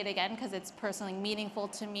to say it again because it's personally meaningful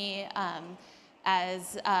to me.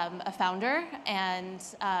 As a founder and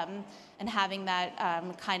having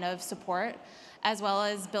that kind of support, as well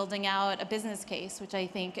as building out a business case, which I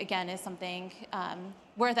think, again, is something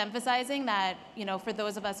worth emphasizing, that for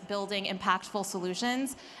those of us building impactful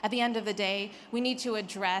solutions, at the end of the day, we need to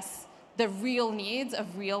address the real needs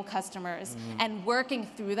of real customers. And working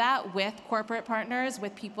through that with corporate partners,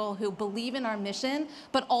 with people who believe in our mission,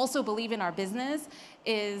 but also believe in our business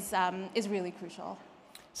is really crucial.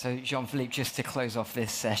 So Jean-Philippe, just to close off this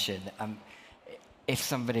session, if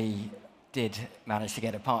somebody did manage to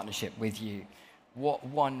get a partnership with you, what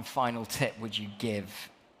one final tip would you give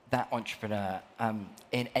that entrepreneur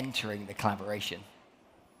in entering the collaboration?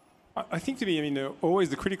 I think to me, always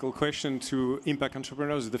the critical question to impact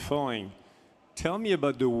entrepreneurs is the following. Tell me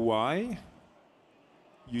about the why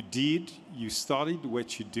you started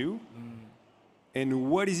what you do, and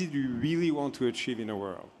what is it you really want to achieve in the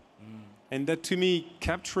world. And that, to me,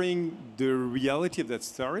 capturing the reality of that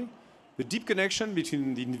story, the deep connection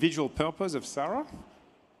between the individual purpose of Sara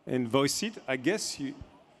and Voiceitt, I guess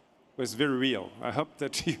was very real. I hope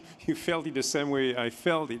that you felt it the same way I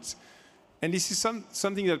felt it. And this is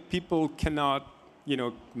something that people cannot,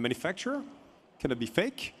 manufacture, cannot be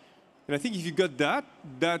fake. And I think if you got that,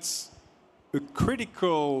 that's a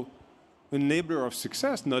critical enabler of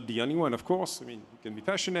success, not the only one, of course. You can be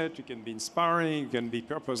passionate, you can be inspiring, you can be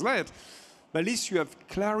purpose-led, but at least you have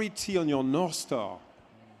clarity on your North Star,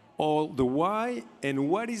 or the why, and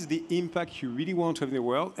what is the impact you really want to have in the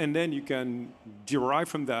world, and then you can derive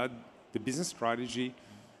from that the business strategy,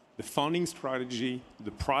 the funding strategy,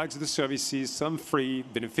 the products, the services, some free,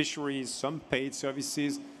 beneficiaries, some paid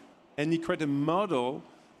services, and you create a model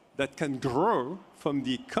that can grow from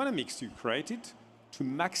the economics you created to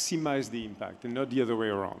maximize the impact and not the other way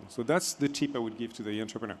around. So that's the tip I would give to the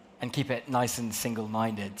entrepreneur. And keep it nice and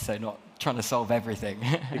single-minded, so not trying to solve everything.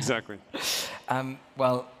 Exactly.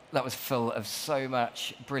 Well, that was full of so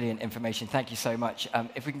much brilliant information. Thank you so much.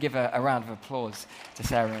 If we can give a round of applause to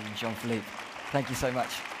Sara and Jean-Philippe. Thank you so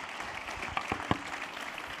much.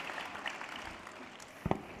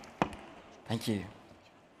 Thank you.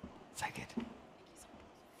 So good.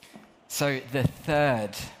 So the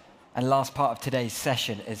third and last part of today's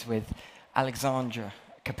session is with Alexandre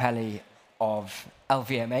Capelli of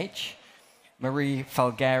LVMH, Marie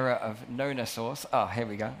FALGUERA of NONA Source. Oh, here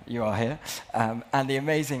we go. You are here. And the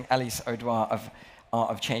amazing Alice Audouin of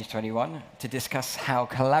Art of Change21 to discuss how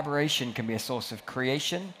collaboration can be a source of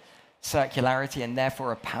creation, circularity, and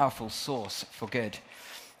therefore a powerful source for good.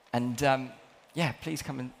 And yeah, please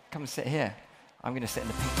come and sit here. I'm going to sit in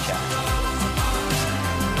the pink chair.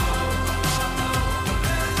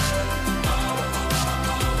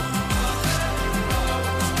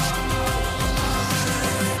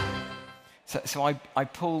 So I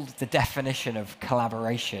pulled the definition of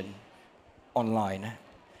collaboration online,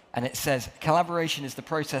 and it says, collaboration is the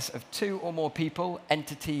process of two or more people,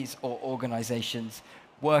 entities, or organizations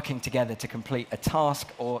working together to complete a task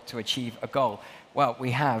or to achieve a goal. Well,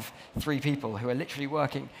 we have three people who are literally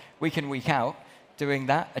working week in, week out, doing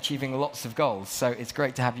that, achieving lots of goals. So it's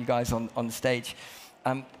great to have you guys on the stage.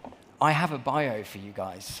 I have a bio for you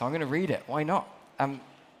guys, so I'm going to read it. Why not?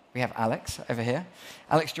 We have Alex over here.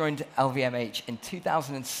 Alex joined LVMH in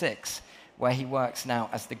 2006, where he works now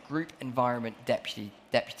as the Group Environment Deputy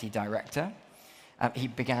Director. He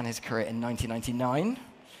began his career in 1999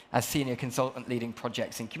 as senior consultant leading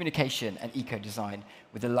projects in communication and eco-design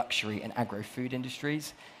with the luxury and agro-food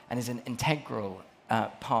industries, and is an integral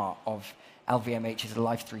part of LVMH's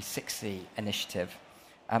Life 360 initiative.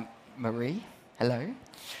 Marie, hello.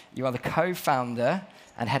 You are the co-founder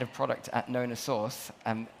and head of product at NONA Source,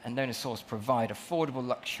 and NONA Source provide affordable,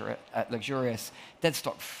 luxurious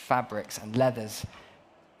deadstock fabrics and leathers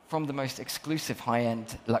from the most exclusive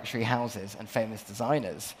high-end luxury houses and famous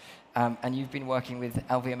designers. And you've been working with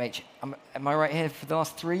LVMH, am I right here, for the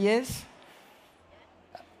last 3 years?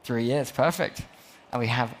 3 years, perfect. And we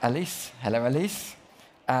have Alice. Hello, Alice.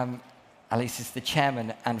 Alice is the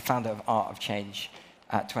chairman and founder of Art of Change.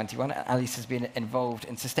 21. Alice has been involved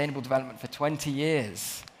in sustainable development for 20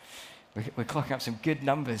 years. We're clocking up some good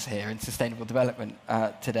numbers here in sustainable development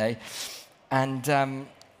today. And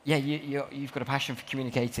yeah, you've got a passion for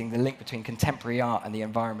communicating the link between contemporary art and the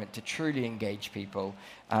environment to truly engage people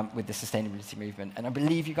with the sustainability movement. And I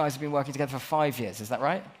believe you guys have been working together for 5 years. Is that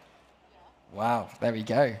right? Yeah. Wow, there we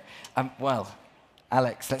go. Well,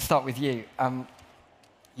 Alex, let's start with you.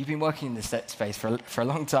 You've been working in this space for a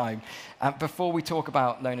long time. Before we talk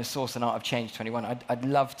about NONA's source and art of change 21, I'd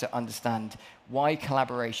love to understand why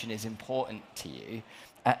collaboration is important to you,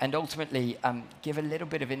 and ultimately give a little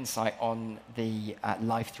bit of insight on the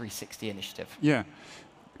Life 360 initiative. Yeah,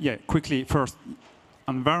 quickly, first,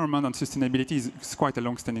 environment and sustainability is quite a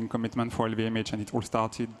long-standing commitment for LVMH, and it all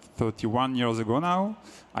started 31 years ago now.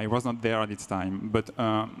 I was not there at its time, but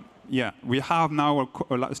yeah, we have now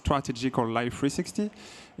a strategy called Life 360.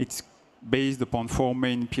 It's based upon 4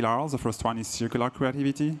 main pillars. The first one is circular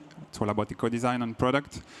creativity. It's all about eco-design and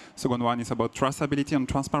product. Second one is about traceability and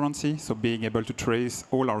transparency, so being able to trace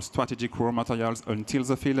all our strategic raw materials until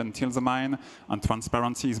the field, until the mine. And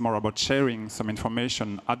transparency is more about sharing some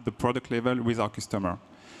information at the product level with our customer.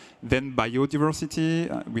 Then biodiversity,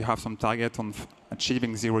 we have some target on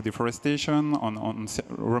achieving zero deforestation, on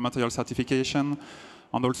raw material certification,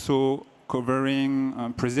 and also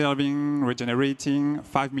covering, preserving, regenerating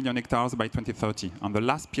 5 million hectares by 2030. And the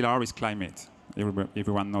last pillar is climate.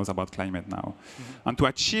 Everyone knows about climate now. Mm-hmm. And to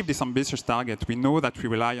achieve this ambitious target, we know that we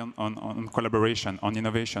rely on collaboration, on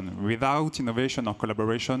innovation. Without innovation or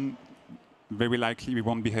collaboration, very likely we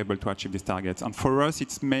won't be able to achieve these targets. And for us,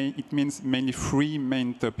 it means mainly 3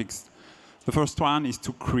 main topics. The first one is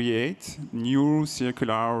to create new,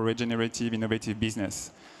 circular, regenerative, innovative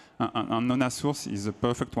business. And NONA Source is a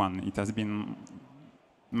perfect one. It has been,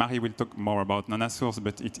 Marie will talk more about NONA Source,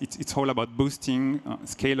 but it's all about boosting,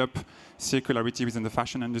 scale up circularity within the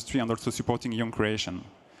fashion industry and also supporting young creation.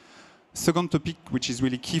 Second topic, which is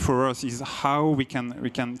really key for us, is how we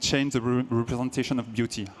can change the representation of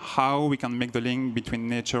beauty, how we can make the link between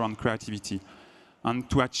nature and creativity. And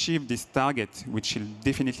to achieve this target, which will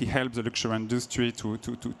definitely help the luxury industry to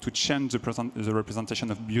change the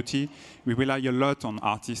representation of beauty, we rely a lot on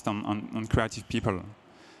artists and creative people.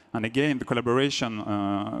 And again, the collaboration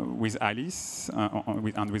with Alice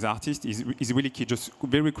and with artists is really key. Just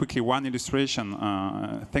very quickly, one illustration.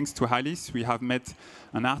 Thanks to Alice, we have met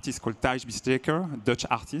an artist called Thijs Bisteker, a Dutch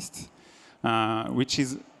artist, which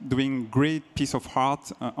is doing great piece of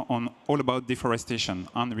art on all about deforestation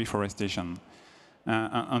and reforestation.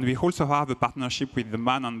 And we also have a partnership with the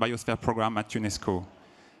Man and Biosphere program at UNESCO.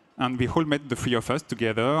 And we all met, the 3 of us,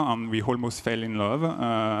 together, and we almost fell in love.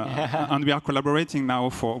 And we are collaborating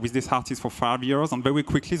now with this artist for 5 years. And very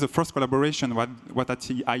quickly, the first collaboration was at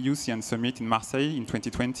the IUCN Summit in Marseille in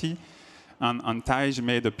 2020. And Thijs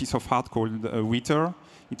made a piece of art called Wither.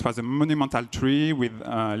 It was a monumental tree with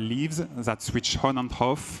leaves that switch on and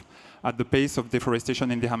off at the pace of deforestation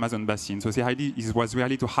in the Amazon basin. So the idea was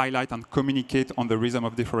really to highlight and communicate on the rhythm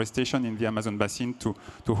of deforestation in the Amazon basin to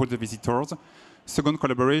all the visitors. Second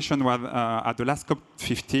collaboration was at the last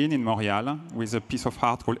COP15 in Montreal with a piece of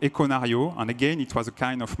art called Econario. And again, it was a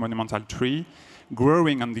kind of monumental tree,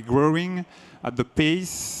 growing and growing at the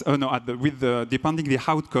pace, depending the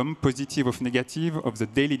outcome, positive or negative, of the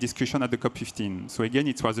daily discussion at the COP15. So again,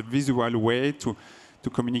 it was a visual way to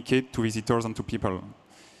communicate to visitors and to people.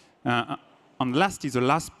 And last is the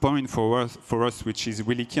last point for us, which is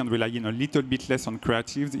really key and relying a little bit less on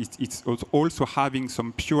creatives. It's also having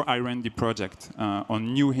some pure R&D project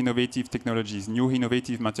on new innovative technologies, new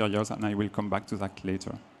innovative materials, and I will come back to that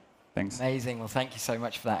later. Thanks. Amazing. Well, thank you so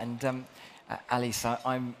much for that. And Alice,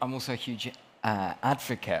 I'm also a huge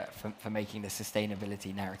advocate for making the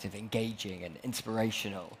sustainability narrative engaging and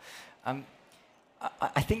inspirational.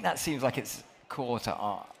 I think that seems like it's core to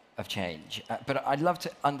art of change, but I'd love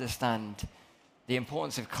to understand the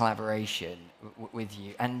importance of collaboration with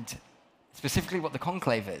you, and specifically what the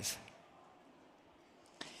conclave is.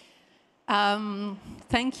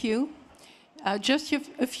 Thank you. Just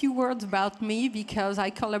a few words about me, because I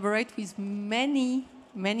collaborate with many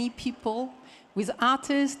people, with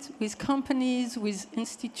artists, with companies, with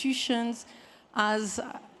institutions. As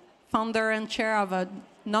founder and chair of a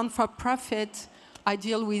non-for-profit, I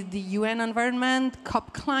deal with the UN environment,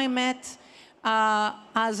 COP climate.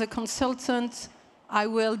 As a consultant, I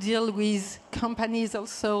will deal with companies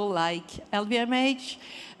also like LVMH.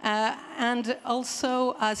 And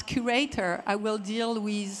also as curator, I will deal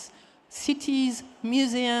with cities,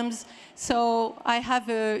 museums. So I have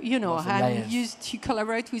I'm used to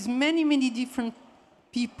collaborate with many different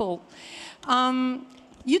people.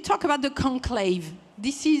 You talk about the conclave.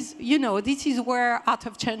 This is where Art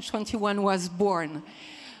of Change 21 was born.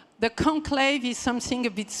 The conclave is something a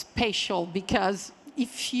bit special because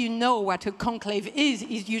if you know what a conclave is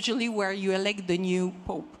usually where you elect the new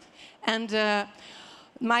pope. And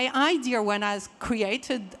my idea when I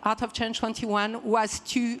created Art of Change 21 was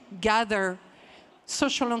to gather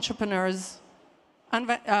social entrepreneurs,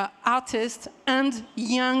 artists, and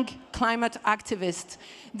young climate activists.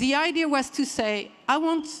 The idea was to say, I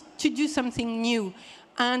want to do something new.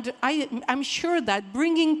 And I'm sure that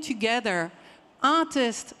bringing together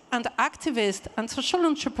artists and activists and social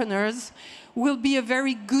entrepreneurs will be a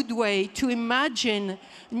very good way to imagine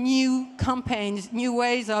new campaigns, new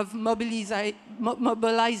ways of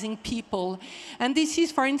mobilizing people. And this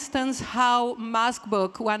is, for instance, how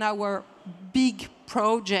Maskbook, one of our big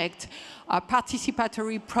project, a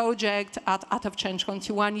participatory project at Art of Change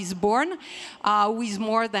 21 is born, with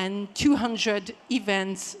more than 200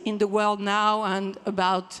 events in the world now and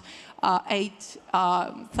about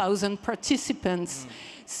 8,000 participants.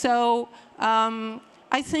 So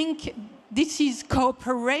I think this is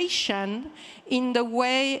cooperation in the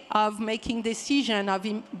way of making decisions, of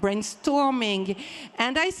brainstorming.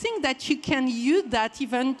 And I think that you can use that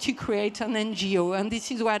even to create an NGO, and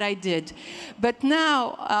this is what I did. But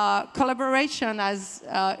now, collaboration, as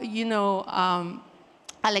you know,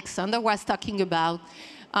 Alexandre was talking about,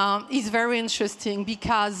 is very interesting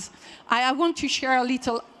because I want to share a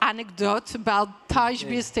little anecdote about Taj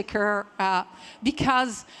Bisteker,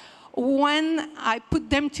 because when I put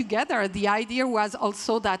them together, the idea was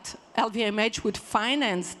also that LVMH would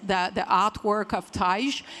finance the artwork of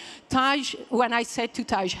Taj. Taj, when I said to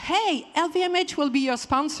Taj, hey, LVMH will be your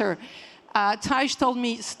sponsor, Taj told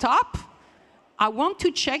me, stop. I want to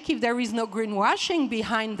check if there is no greenwashing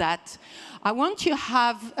behind that. I want to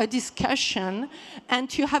have a discussion and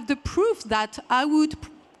to have the proof that I would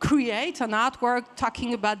create an artwork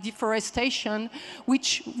talking about deforestation,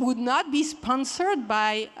 which would not be sponsored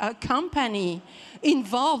by a company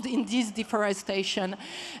involved in this deforestation.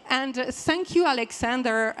 And thank you,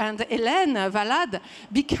 Alexandre and Hélène Valade,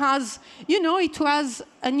 because, you know, it was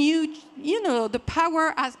a new, you know, the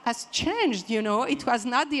power has changed, you know. It was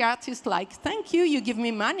not the artist like, thank you, you give me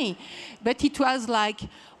money. But it was like,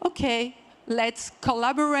 okay, let's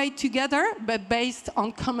collaborate together, but based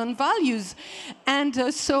on common values.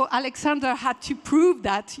 And so Alexandre had to prove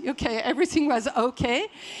that, okay, everything was okay.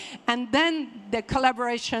 And then the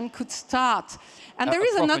collaboration could start. And there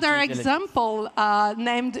is another example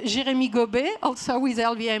named Jérémy Gobet, also with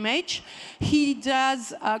LVMH. He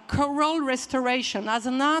does coral restoration as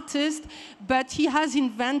an artist, but he has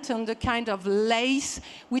invented a kind of lace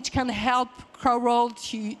which can help coral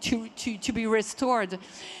to be restored.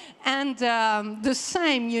 And the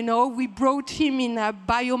same, you know, we brought him in a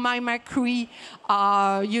biomimicry,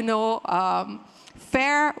 you know,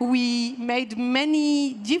 fair. We made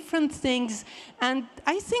many different things. And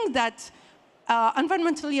I think that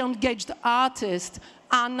environmentally engaged artists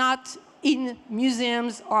are not in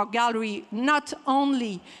museums or gallery. Not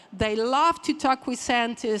only they love to talk with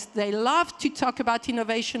scientists, they love to talk about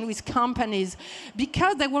innovation with companies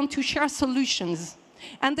because they want to share solutions.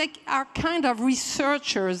 And they are kind of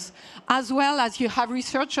researchers, as well as you have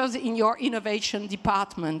researchers in your innovation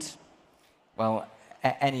department. Well,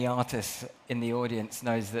 any artist in the audience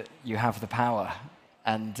knows that you have the power.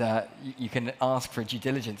 And you can ask for a due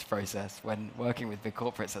diligence process when working with big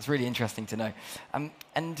corporates. That's really interesting to know.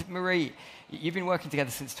 And Marie, you've been working together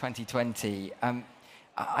since 2020.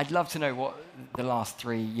 I'd love to know what the last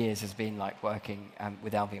 3 years has been like working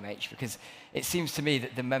with LVMH, because it seems to me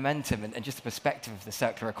that the momentum and just the perspective of the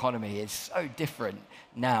circular economy is so different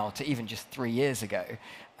now to even just 3 years ago.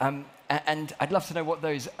 And I'd love to know what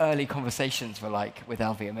those early conversations were like with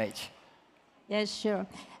LVMH. Yes, sure.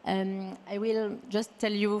 I will just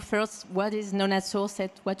tell you first what is NONA Source,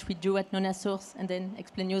 what we do at NONA Source, and then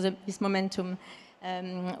explain you this momentum.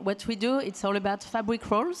 What we do, it's all about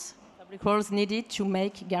fabric rolls needed to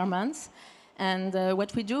make garments. And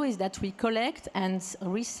what we do is that we collect and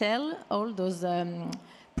resell all those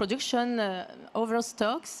production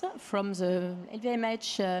overstocks from the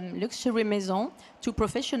LVMH luxury maison to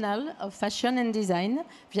professional of fashion and design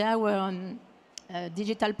via our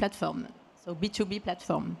digital platform, so B2B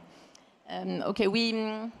platform.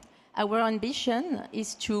 Our ambition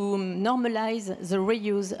is to normalize the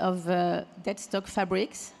reuse of dead stock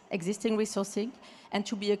fabrics, existing resourcing, and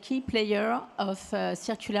to be a key player of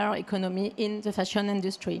circular economy in the fashion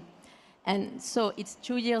industry. And so it's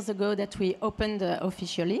 2 years ago that we opened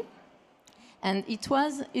officially. And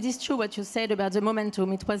it is true what you said about the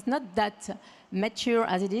momentum. It was not that mature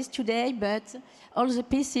as it is today, but all the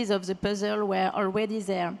pieces of the puzzle were already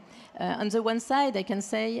there. On the one side, I can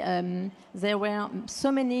say there were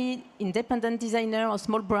so many independent designers or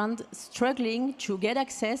small brands struggling to get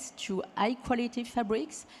access to high-quality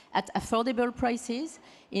fabrics at affordable prices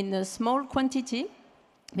in a small quantity,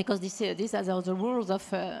 because these are the rules of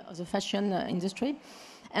the fashion industry.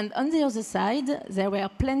 And on the other side, there were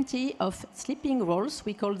plenty of sleeping rolls.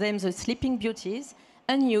 We call them the sleeping beauties,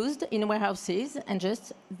 unused in warehouses and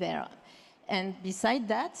just there. And beside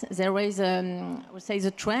that, there is, I would say,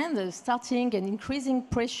 the trend starting and increasing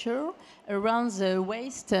pressure around the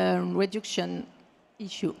waste reduction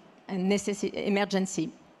issue and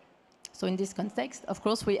emergency. So in this context, of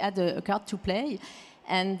course, we had a card to play.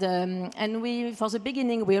 And we, for the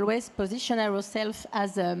beginning, we always position ourselves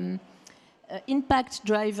as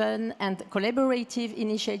impact-driven and collaborative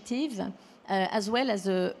initiative, as well as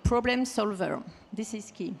a problem solver. This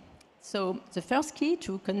is key. So the first key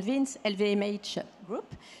to convince LVMH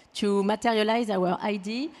group to materialize our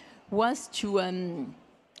idea was to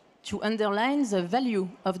underline the value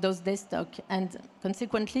of those day stock and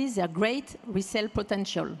consequently their great resale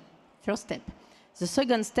potential. First step. The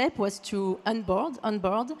second step was to onboard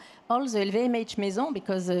all the LVMH maisons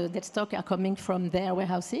because that stock are coming from their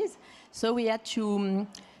warehouses. So we had to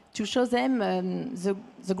show them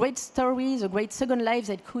the great story, the great second life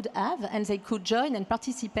they could have, and they could join and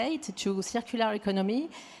participate to circular economy.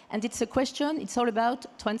 And it's a question, it's all about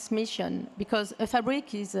transmission, because a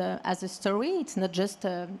fabric is, as a story, it's not just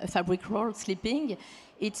a fabric roll sleeping.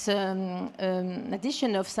 It's an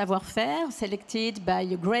addition of savoir-faire selected by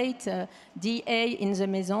a great DA in the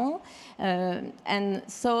maison. And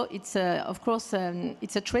so it's, of course,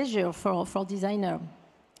 it's a treasure for designer.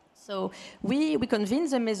 So we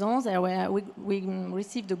convinced the maisons. We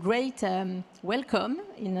received a great welcome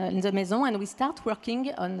in the maison, and we start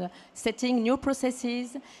working on setting new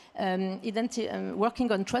processes,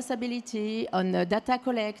 working on traceability, on data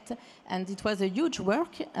collect, and it was a huge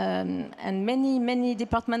work, and many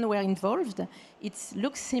departments were involved. It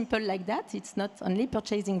looks simple like that. It's not only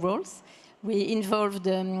purchasing roles. We involved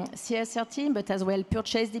CSR team, but as well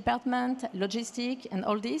purchase department, logistic, and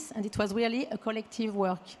all this, and it was really a collective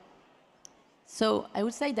work. So I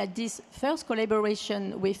would say that this first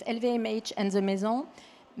collaboration with LVMH and the Maison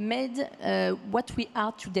made what we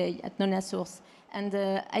are today at NONA Source. And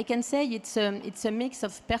I can say it's a mix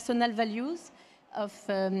of personal values, of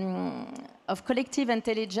collective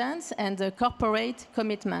intelligence, and corporate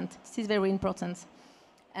commitment. This is very important.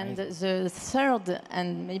 And the third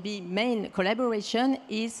and maybe main collaboration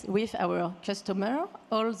is with our customer,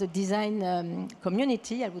 all the design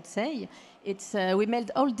community, I would say. We made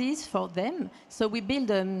all this for them, so we build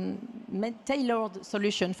a tailored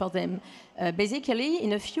solution for them. Basically,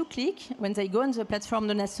 in a few clicks, when they go on the platform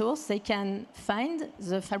NONA Source, they can find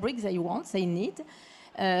the fabric they want, they need,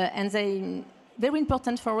 and very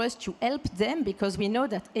important for us to help them because we know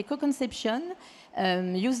that eco-conception,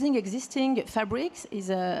 using existing fabrics is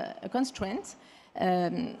a constraint.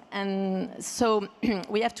 And so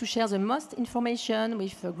we have to share the most information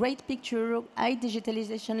with a great picture, high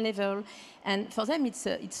digitalization level. And for them, it's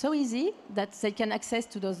so easy that they can access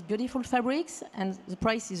to those beautiful fabrics, and the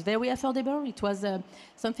price is very affordable. It was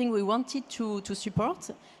something we wanted to support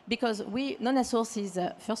because NONA Source is,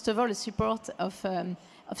 first of all, a support of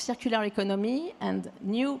circular economy and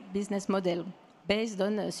new business model based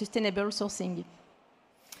on sustainable sourcing.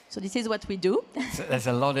 So this is what we do. So there's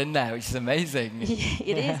a lot in there, which is amazing.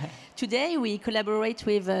 It is. Today we collaborate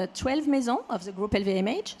with 12 maisons of the group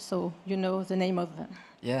LVMH, so you know the name of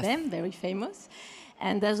them, very famous.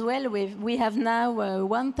 And as well, we have now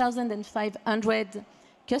 1,500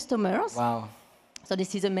 customers. Wow. So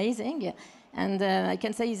this is amazing. And I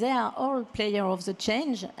can say they are all players of the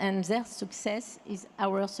change, and their success is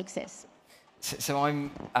our success. So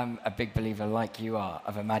I'm a big believer, like you are,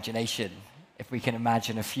 of imagination. If we can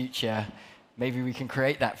imagine a future, maybe we can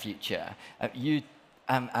create that future. You,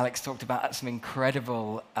 Alex, talked about some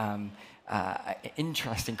incredible,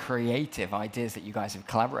 interesting, creative ideas that you guys have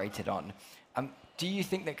collaborated on. Do you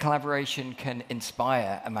think that collaboration can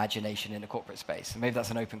inspire imagination in the corporate space? And maybe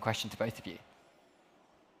that's an open question to both of you.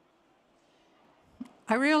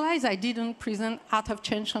 I realize I didn't present Art of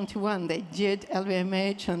ChangeNOW2023. They did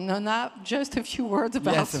LVMH and NONA. Just a few words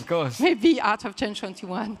about yes, of course. Maybe Art of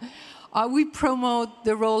ChangeNOW2023. We promote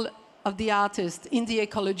the role of the artist in the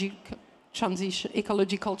ecological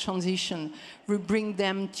transition. We bring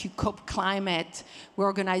them to COP Climate. We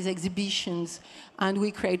organize exhibitions, and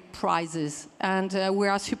we create prizes. And we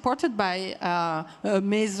are supported by a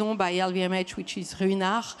maison by LVMH, which is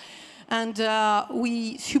Ruinart. And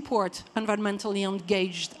we support environmentally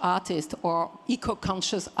engaged artists or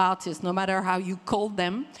eco-conscious artists, no matter how you call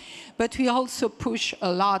them. But we also push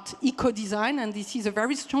a lot eco-design, and this is a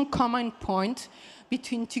very strong common point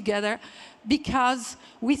between together, because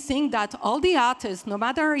we think that all the artists, no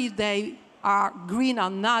matter if they are green or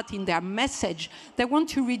not in their message, they want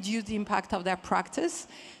to reduce the impact of their practice.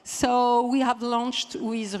 So we have launched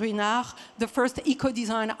with Ruinart the first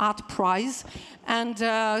Eco-Design Art Prize. And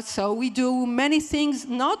so we do many things,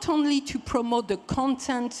 not only to promote the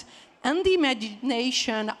content and the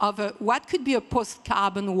imagination of what could be a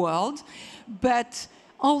post-carbon world, but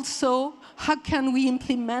also how can we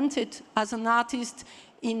implement it as an artist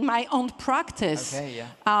in my own practice. Okay,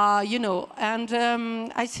 yeah. You know, and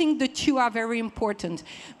I think the two are very important.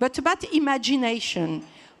 But about imagination,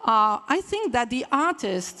 I think that the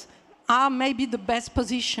artists are maybe the best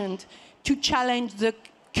positioned to challenge the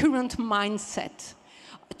current mindset,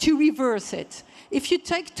 to reverse it. If you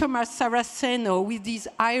take Thomas Saraceno with his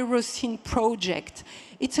Aeroscene project,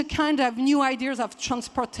 it's a kind of new ideas of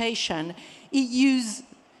transportation. He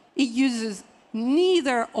uses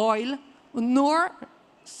neither oil nor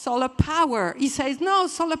solar power. He says, no,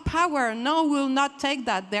 solar power, no, we'll not take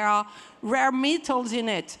that. There are rare metals in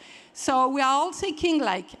it. So we are all thinking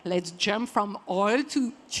like, let's jump from oil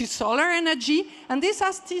to solar energy. And this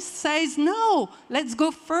artist says, no, let's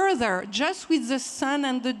go further, just with the sun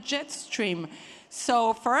and the jet stream.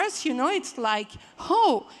 So for us, you know, it's like,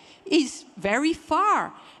 oh, it's very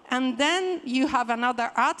far. And then you have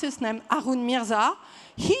another artist named Arun Mirza.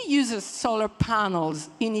 He uses solar panels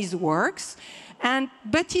in his works.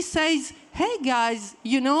 But he says, hey guys,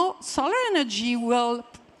 you know, solar energy will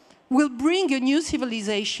bring a new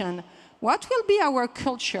civilization. What will be our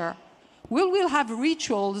culture? We will have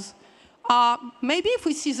rituals. Maybe if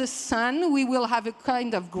we see the sun, we will have a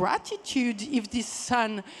kind of gratitude if this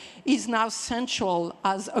sun is now central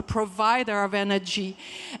as a provider of energy.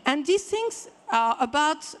 And these things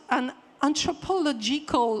about an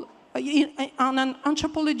anthropological, on an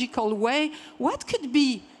anthropological way, what could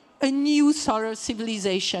be a new solar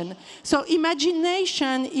civilization? So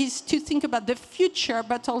imagination is to think about the future,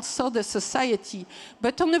 but also the society,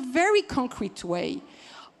 but on a very concrete way.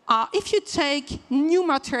 If you take new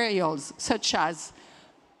materials such as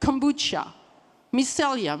kombucha,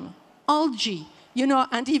 mycelium, algae, you know,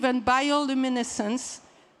 and even bioluminescence,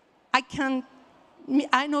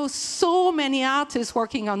 I know so many artists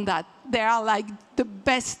working on that. They are like the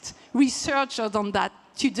best researchers on that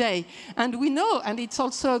today. And we know, and it's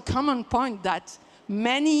also a common point, that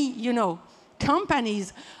many, you know,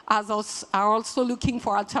 companies are also looking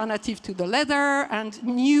for alternatives to the leather and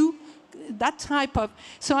new, that type of.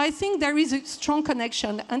 So I think there is a strong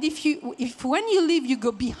connection. And if when you leave, you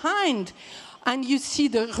go behind and you see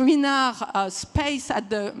the Ruinart space at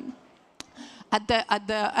the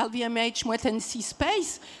LVMH Moët-Hennessy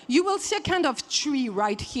space, you will see a kind of tree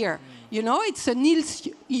right here. You know, it's a Niels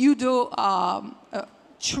Udo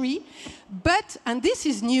tree, and this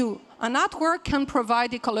is new, an artwork can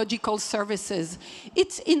provide ecological services.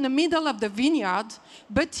 It's in the middle of the vineyard,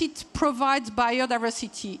 but it provides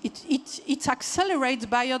biodiversity. It accelerates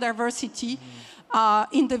biodiversity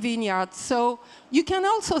in the vineyard. So you can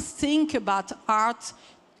also think about art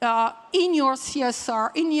in your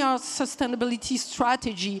CSR, in your sustainability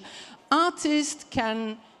strategy. Artists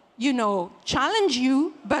can, you know, challenge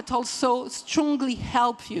you, but also strongly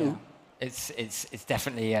help you. Yeah. It's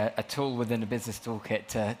definitely a tool within a business toolkit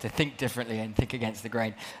to think differently and think against the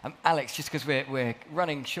grain. Alex, just because we're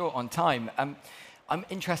running short on time, I'm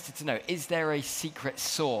interested to know, is there a secret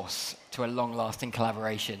sauce to a long-lasting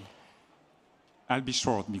collaboration? I'll be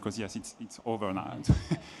short because, yes, it's over now.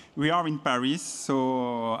 We are in Paris,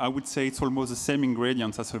 so I would say it's almost the same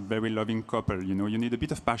ingredients as a very loving couple. You know, you need a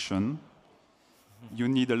bit of passion. You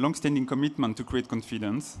need a long-standing commitment to create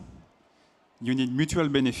confidence. You need mutual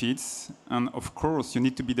benefits. And of course, you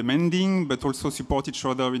need to be demanding, but also support each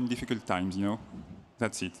other in difficult times, you know.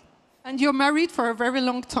 That's it. And you're married for a very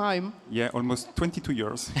long time. Yeah, almost 22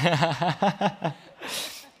 years.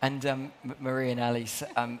 And Marie and Alice,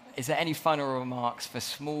 is there any final remarks for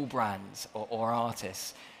small brands or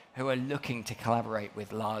artists who are looking to collaborate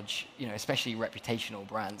with large, you know, especially reputational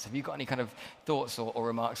brands? Have you got any kind of thoughts or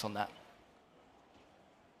remarks on that?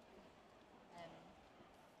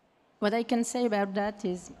 What I can say about that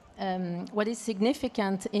is what is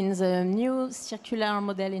significant in the new circular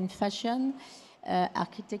model in fashion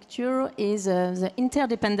architecture is the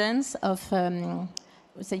interdependence of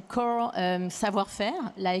say core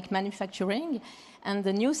savoir-faire, like manufacturing, and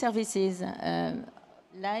the new services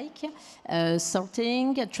like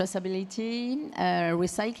sorting, traceability,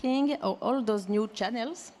 recycling, or all those new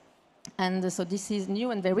channels And so this is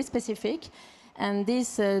new and very specific. And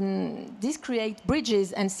this creates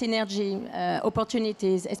bridges and synergy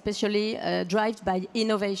opportunities, especially driven by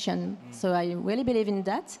innovation. So I really believe in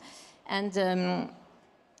that. And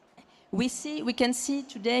we can see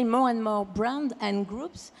today more and more brands and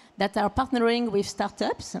groups that are partnering with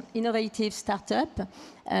startups, innovative startups,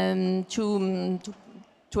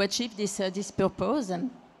 to achieve this purpose.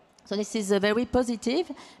 So this is very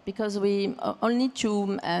positive because we all need to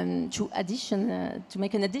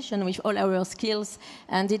make an addition with all our skills,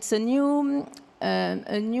 and it's a new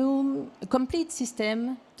complete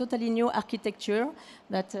system, totally new architecture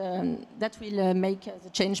that will make the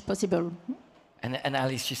change possible. And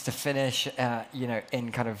Alice, just to finish,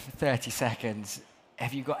 in kind of 30 seconds,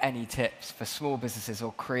 have you got any tips for small businesses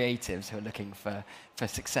or creatives who are looking for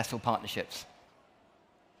successful partnerships?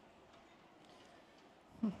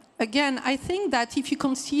 Again, I think that if you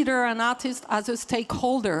consider an artist as a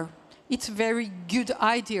stakeholder, it's a very good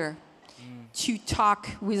idea to talk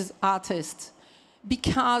with artists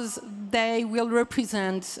because they will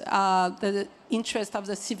represent the interest of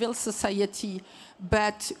the civil society,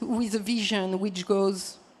 but with a vision which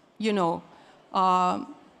goes, a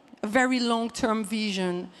very long-term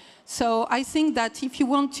vision. So I think that if you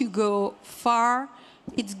want to go far,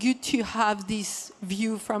 it's good to have this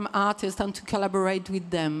view from artists and to collaborate with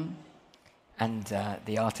them. And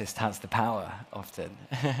the artist has the power often.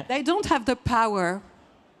 They don't have the power.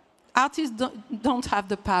 Artists don't have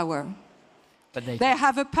the power. But they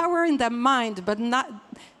have a power in their mind, but not.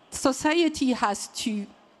 Society has to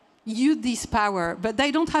use this power, but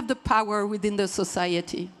they don't have the power within the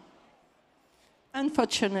society.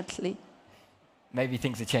 Unfortunately. Maybe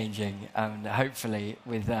things are changing, and hopefully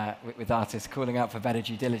with artists calling out for better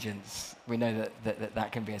due diligence, we know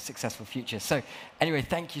that can be a successful future. So anyway,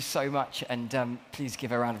 thank you so much, and please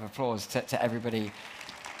give a round of applause to everybody.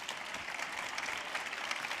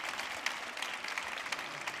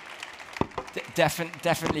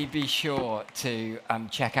 Definitely be sure to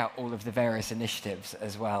check out all of the various initiatives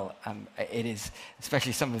as well. It is,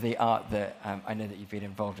 especially some of the art that I know that you've been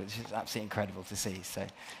involved with, it's absolutely incredible to see. So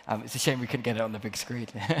it's a shame we couldn't get it on the big screen.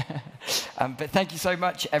 But thank you so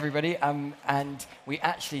much, everybody. And we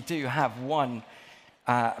actually do have one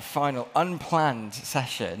final unplanned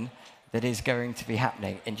session that is going to be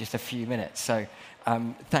happening in just a few minutes. So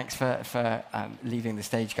thanks for leaving the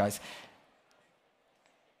stage, guys.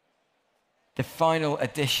 The final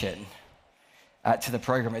addition to the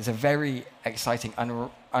program is a very exciting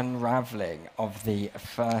unraveling of the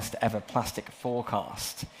first ever plastic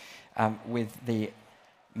forecast with the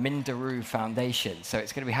Minderoo Foundation. So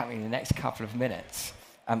it's going to be happening in the next couple of minutes.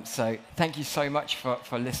 So thank you so much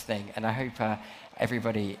for listening, and I hope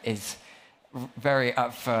everybody is very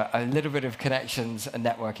up for a little bit of connections and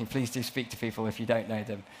networking. Please do speak to people if you don't know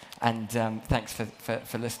them, and thanks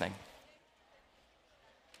for listening.